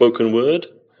with spoken word,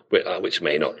 which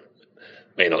may not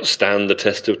stand the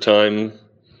test of time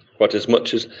quite as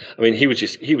much as. I mean, he was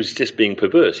just being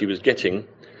perverse. He was getting,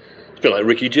 it's a bit like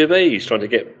Ricky Gervais trying to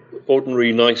get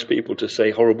ordinary nice people to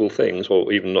say horrible things,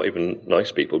 or even not even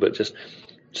nice people, but just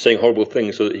saying horrible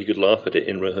things so that he could laugh at it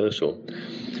in rehearsal.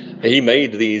 He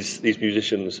made these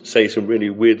musicians say some really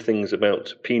weird things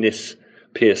about penis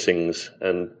piercings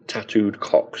and tattooed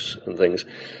cocks and things,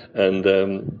 and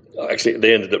actually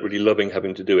they ended up really loving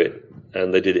having to do it,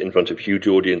 and they did it in front of huge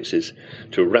audiences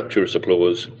to rapturous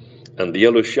applause. And The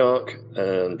Yellow Shark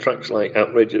and tracks like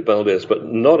Outrage at Valdez, but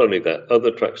not only that,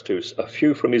 other tracks too, a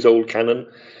few from his old canon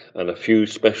and a few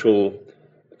special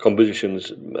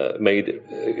compositions made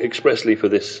expressly for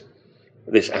this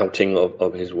outing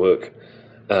of his work.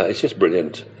 It's just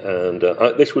brilliant, and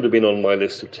this would have been on my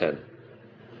list of 10.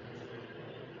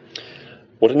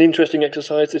 What an interesting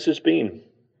exercise this has been.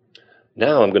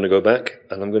 Now I'm going to go back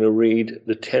and I'm going to read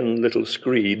the 10 little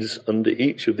screeds under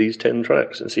each of these 10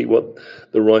 tracks and see what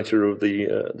the writer of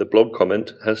the blog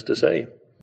comment has to say.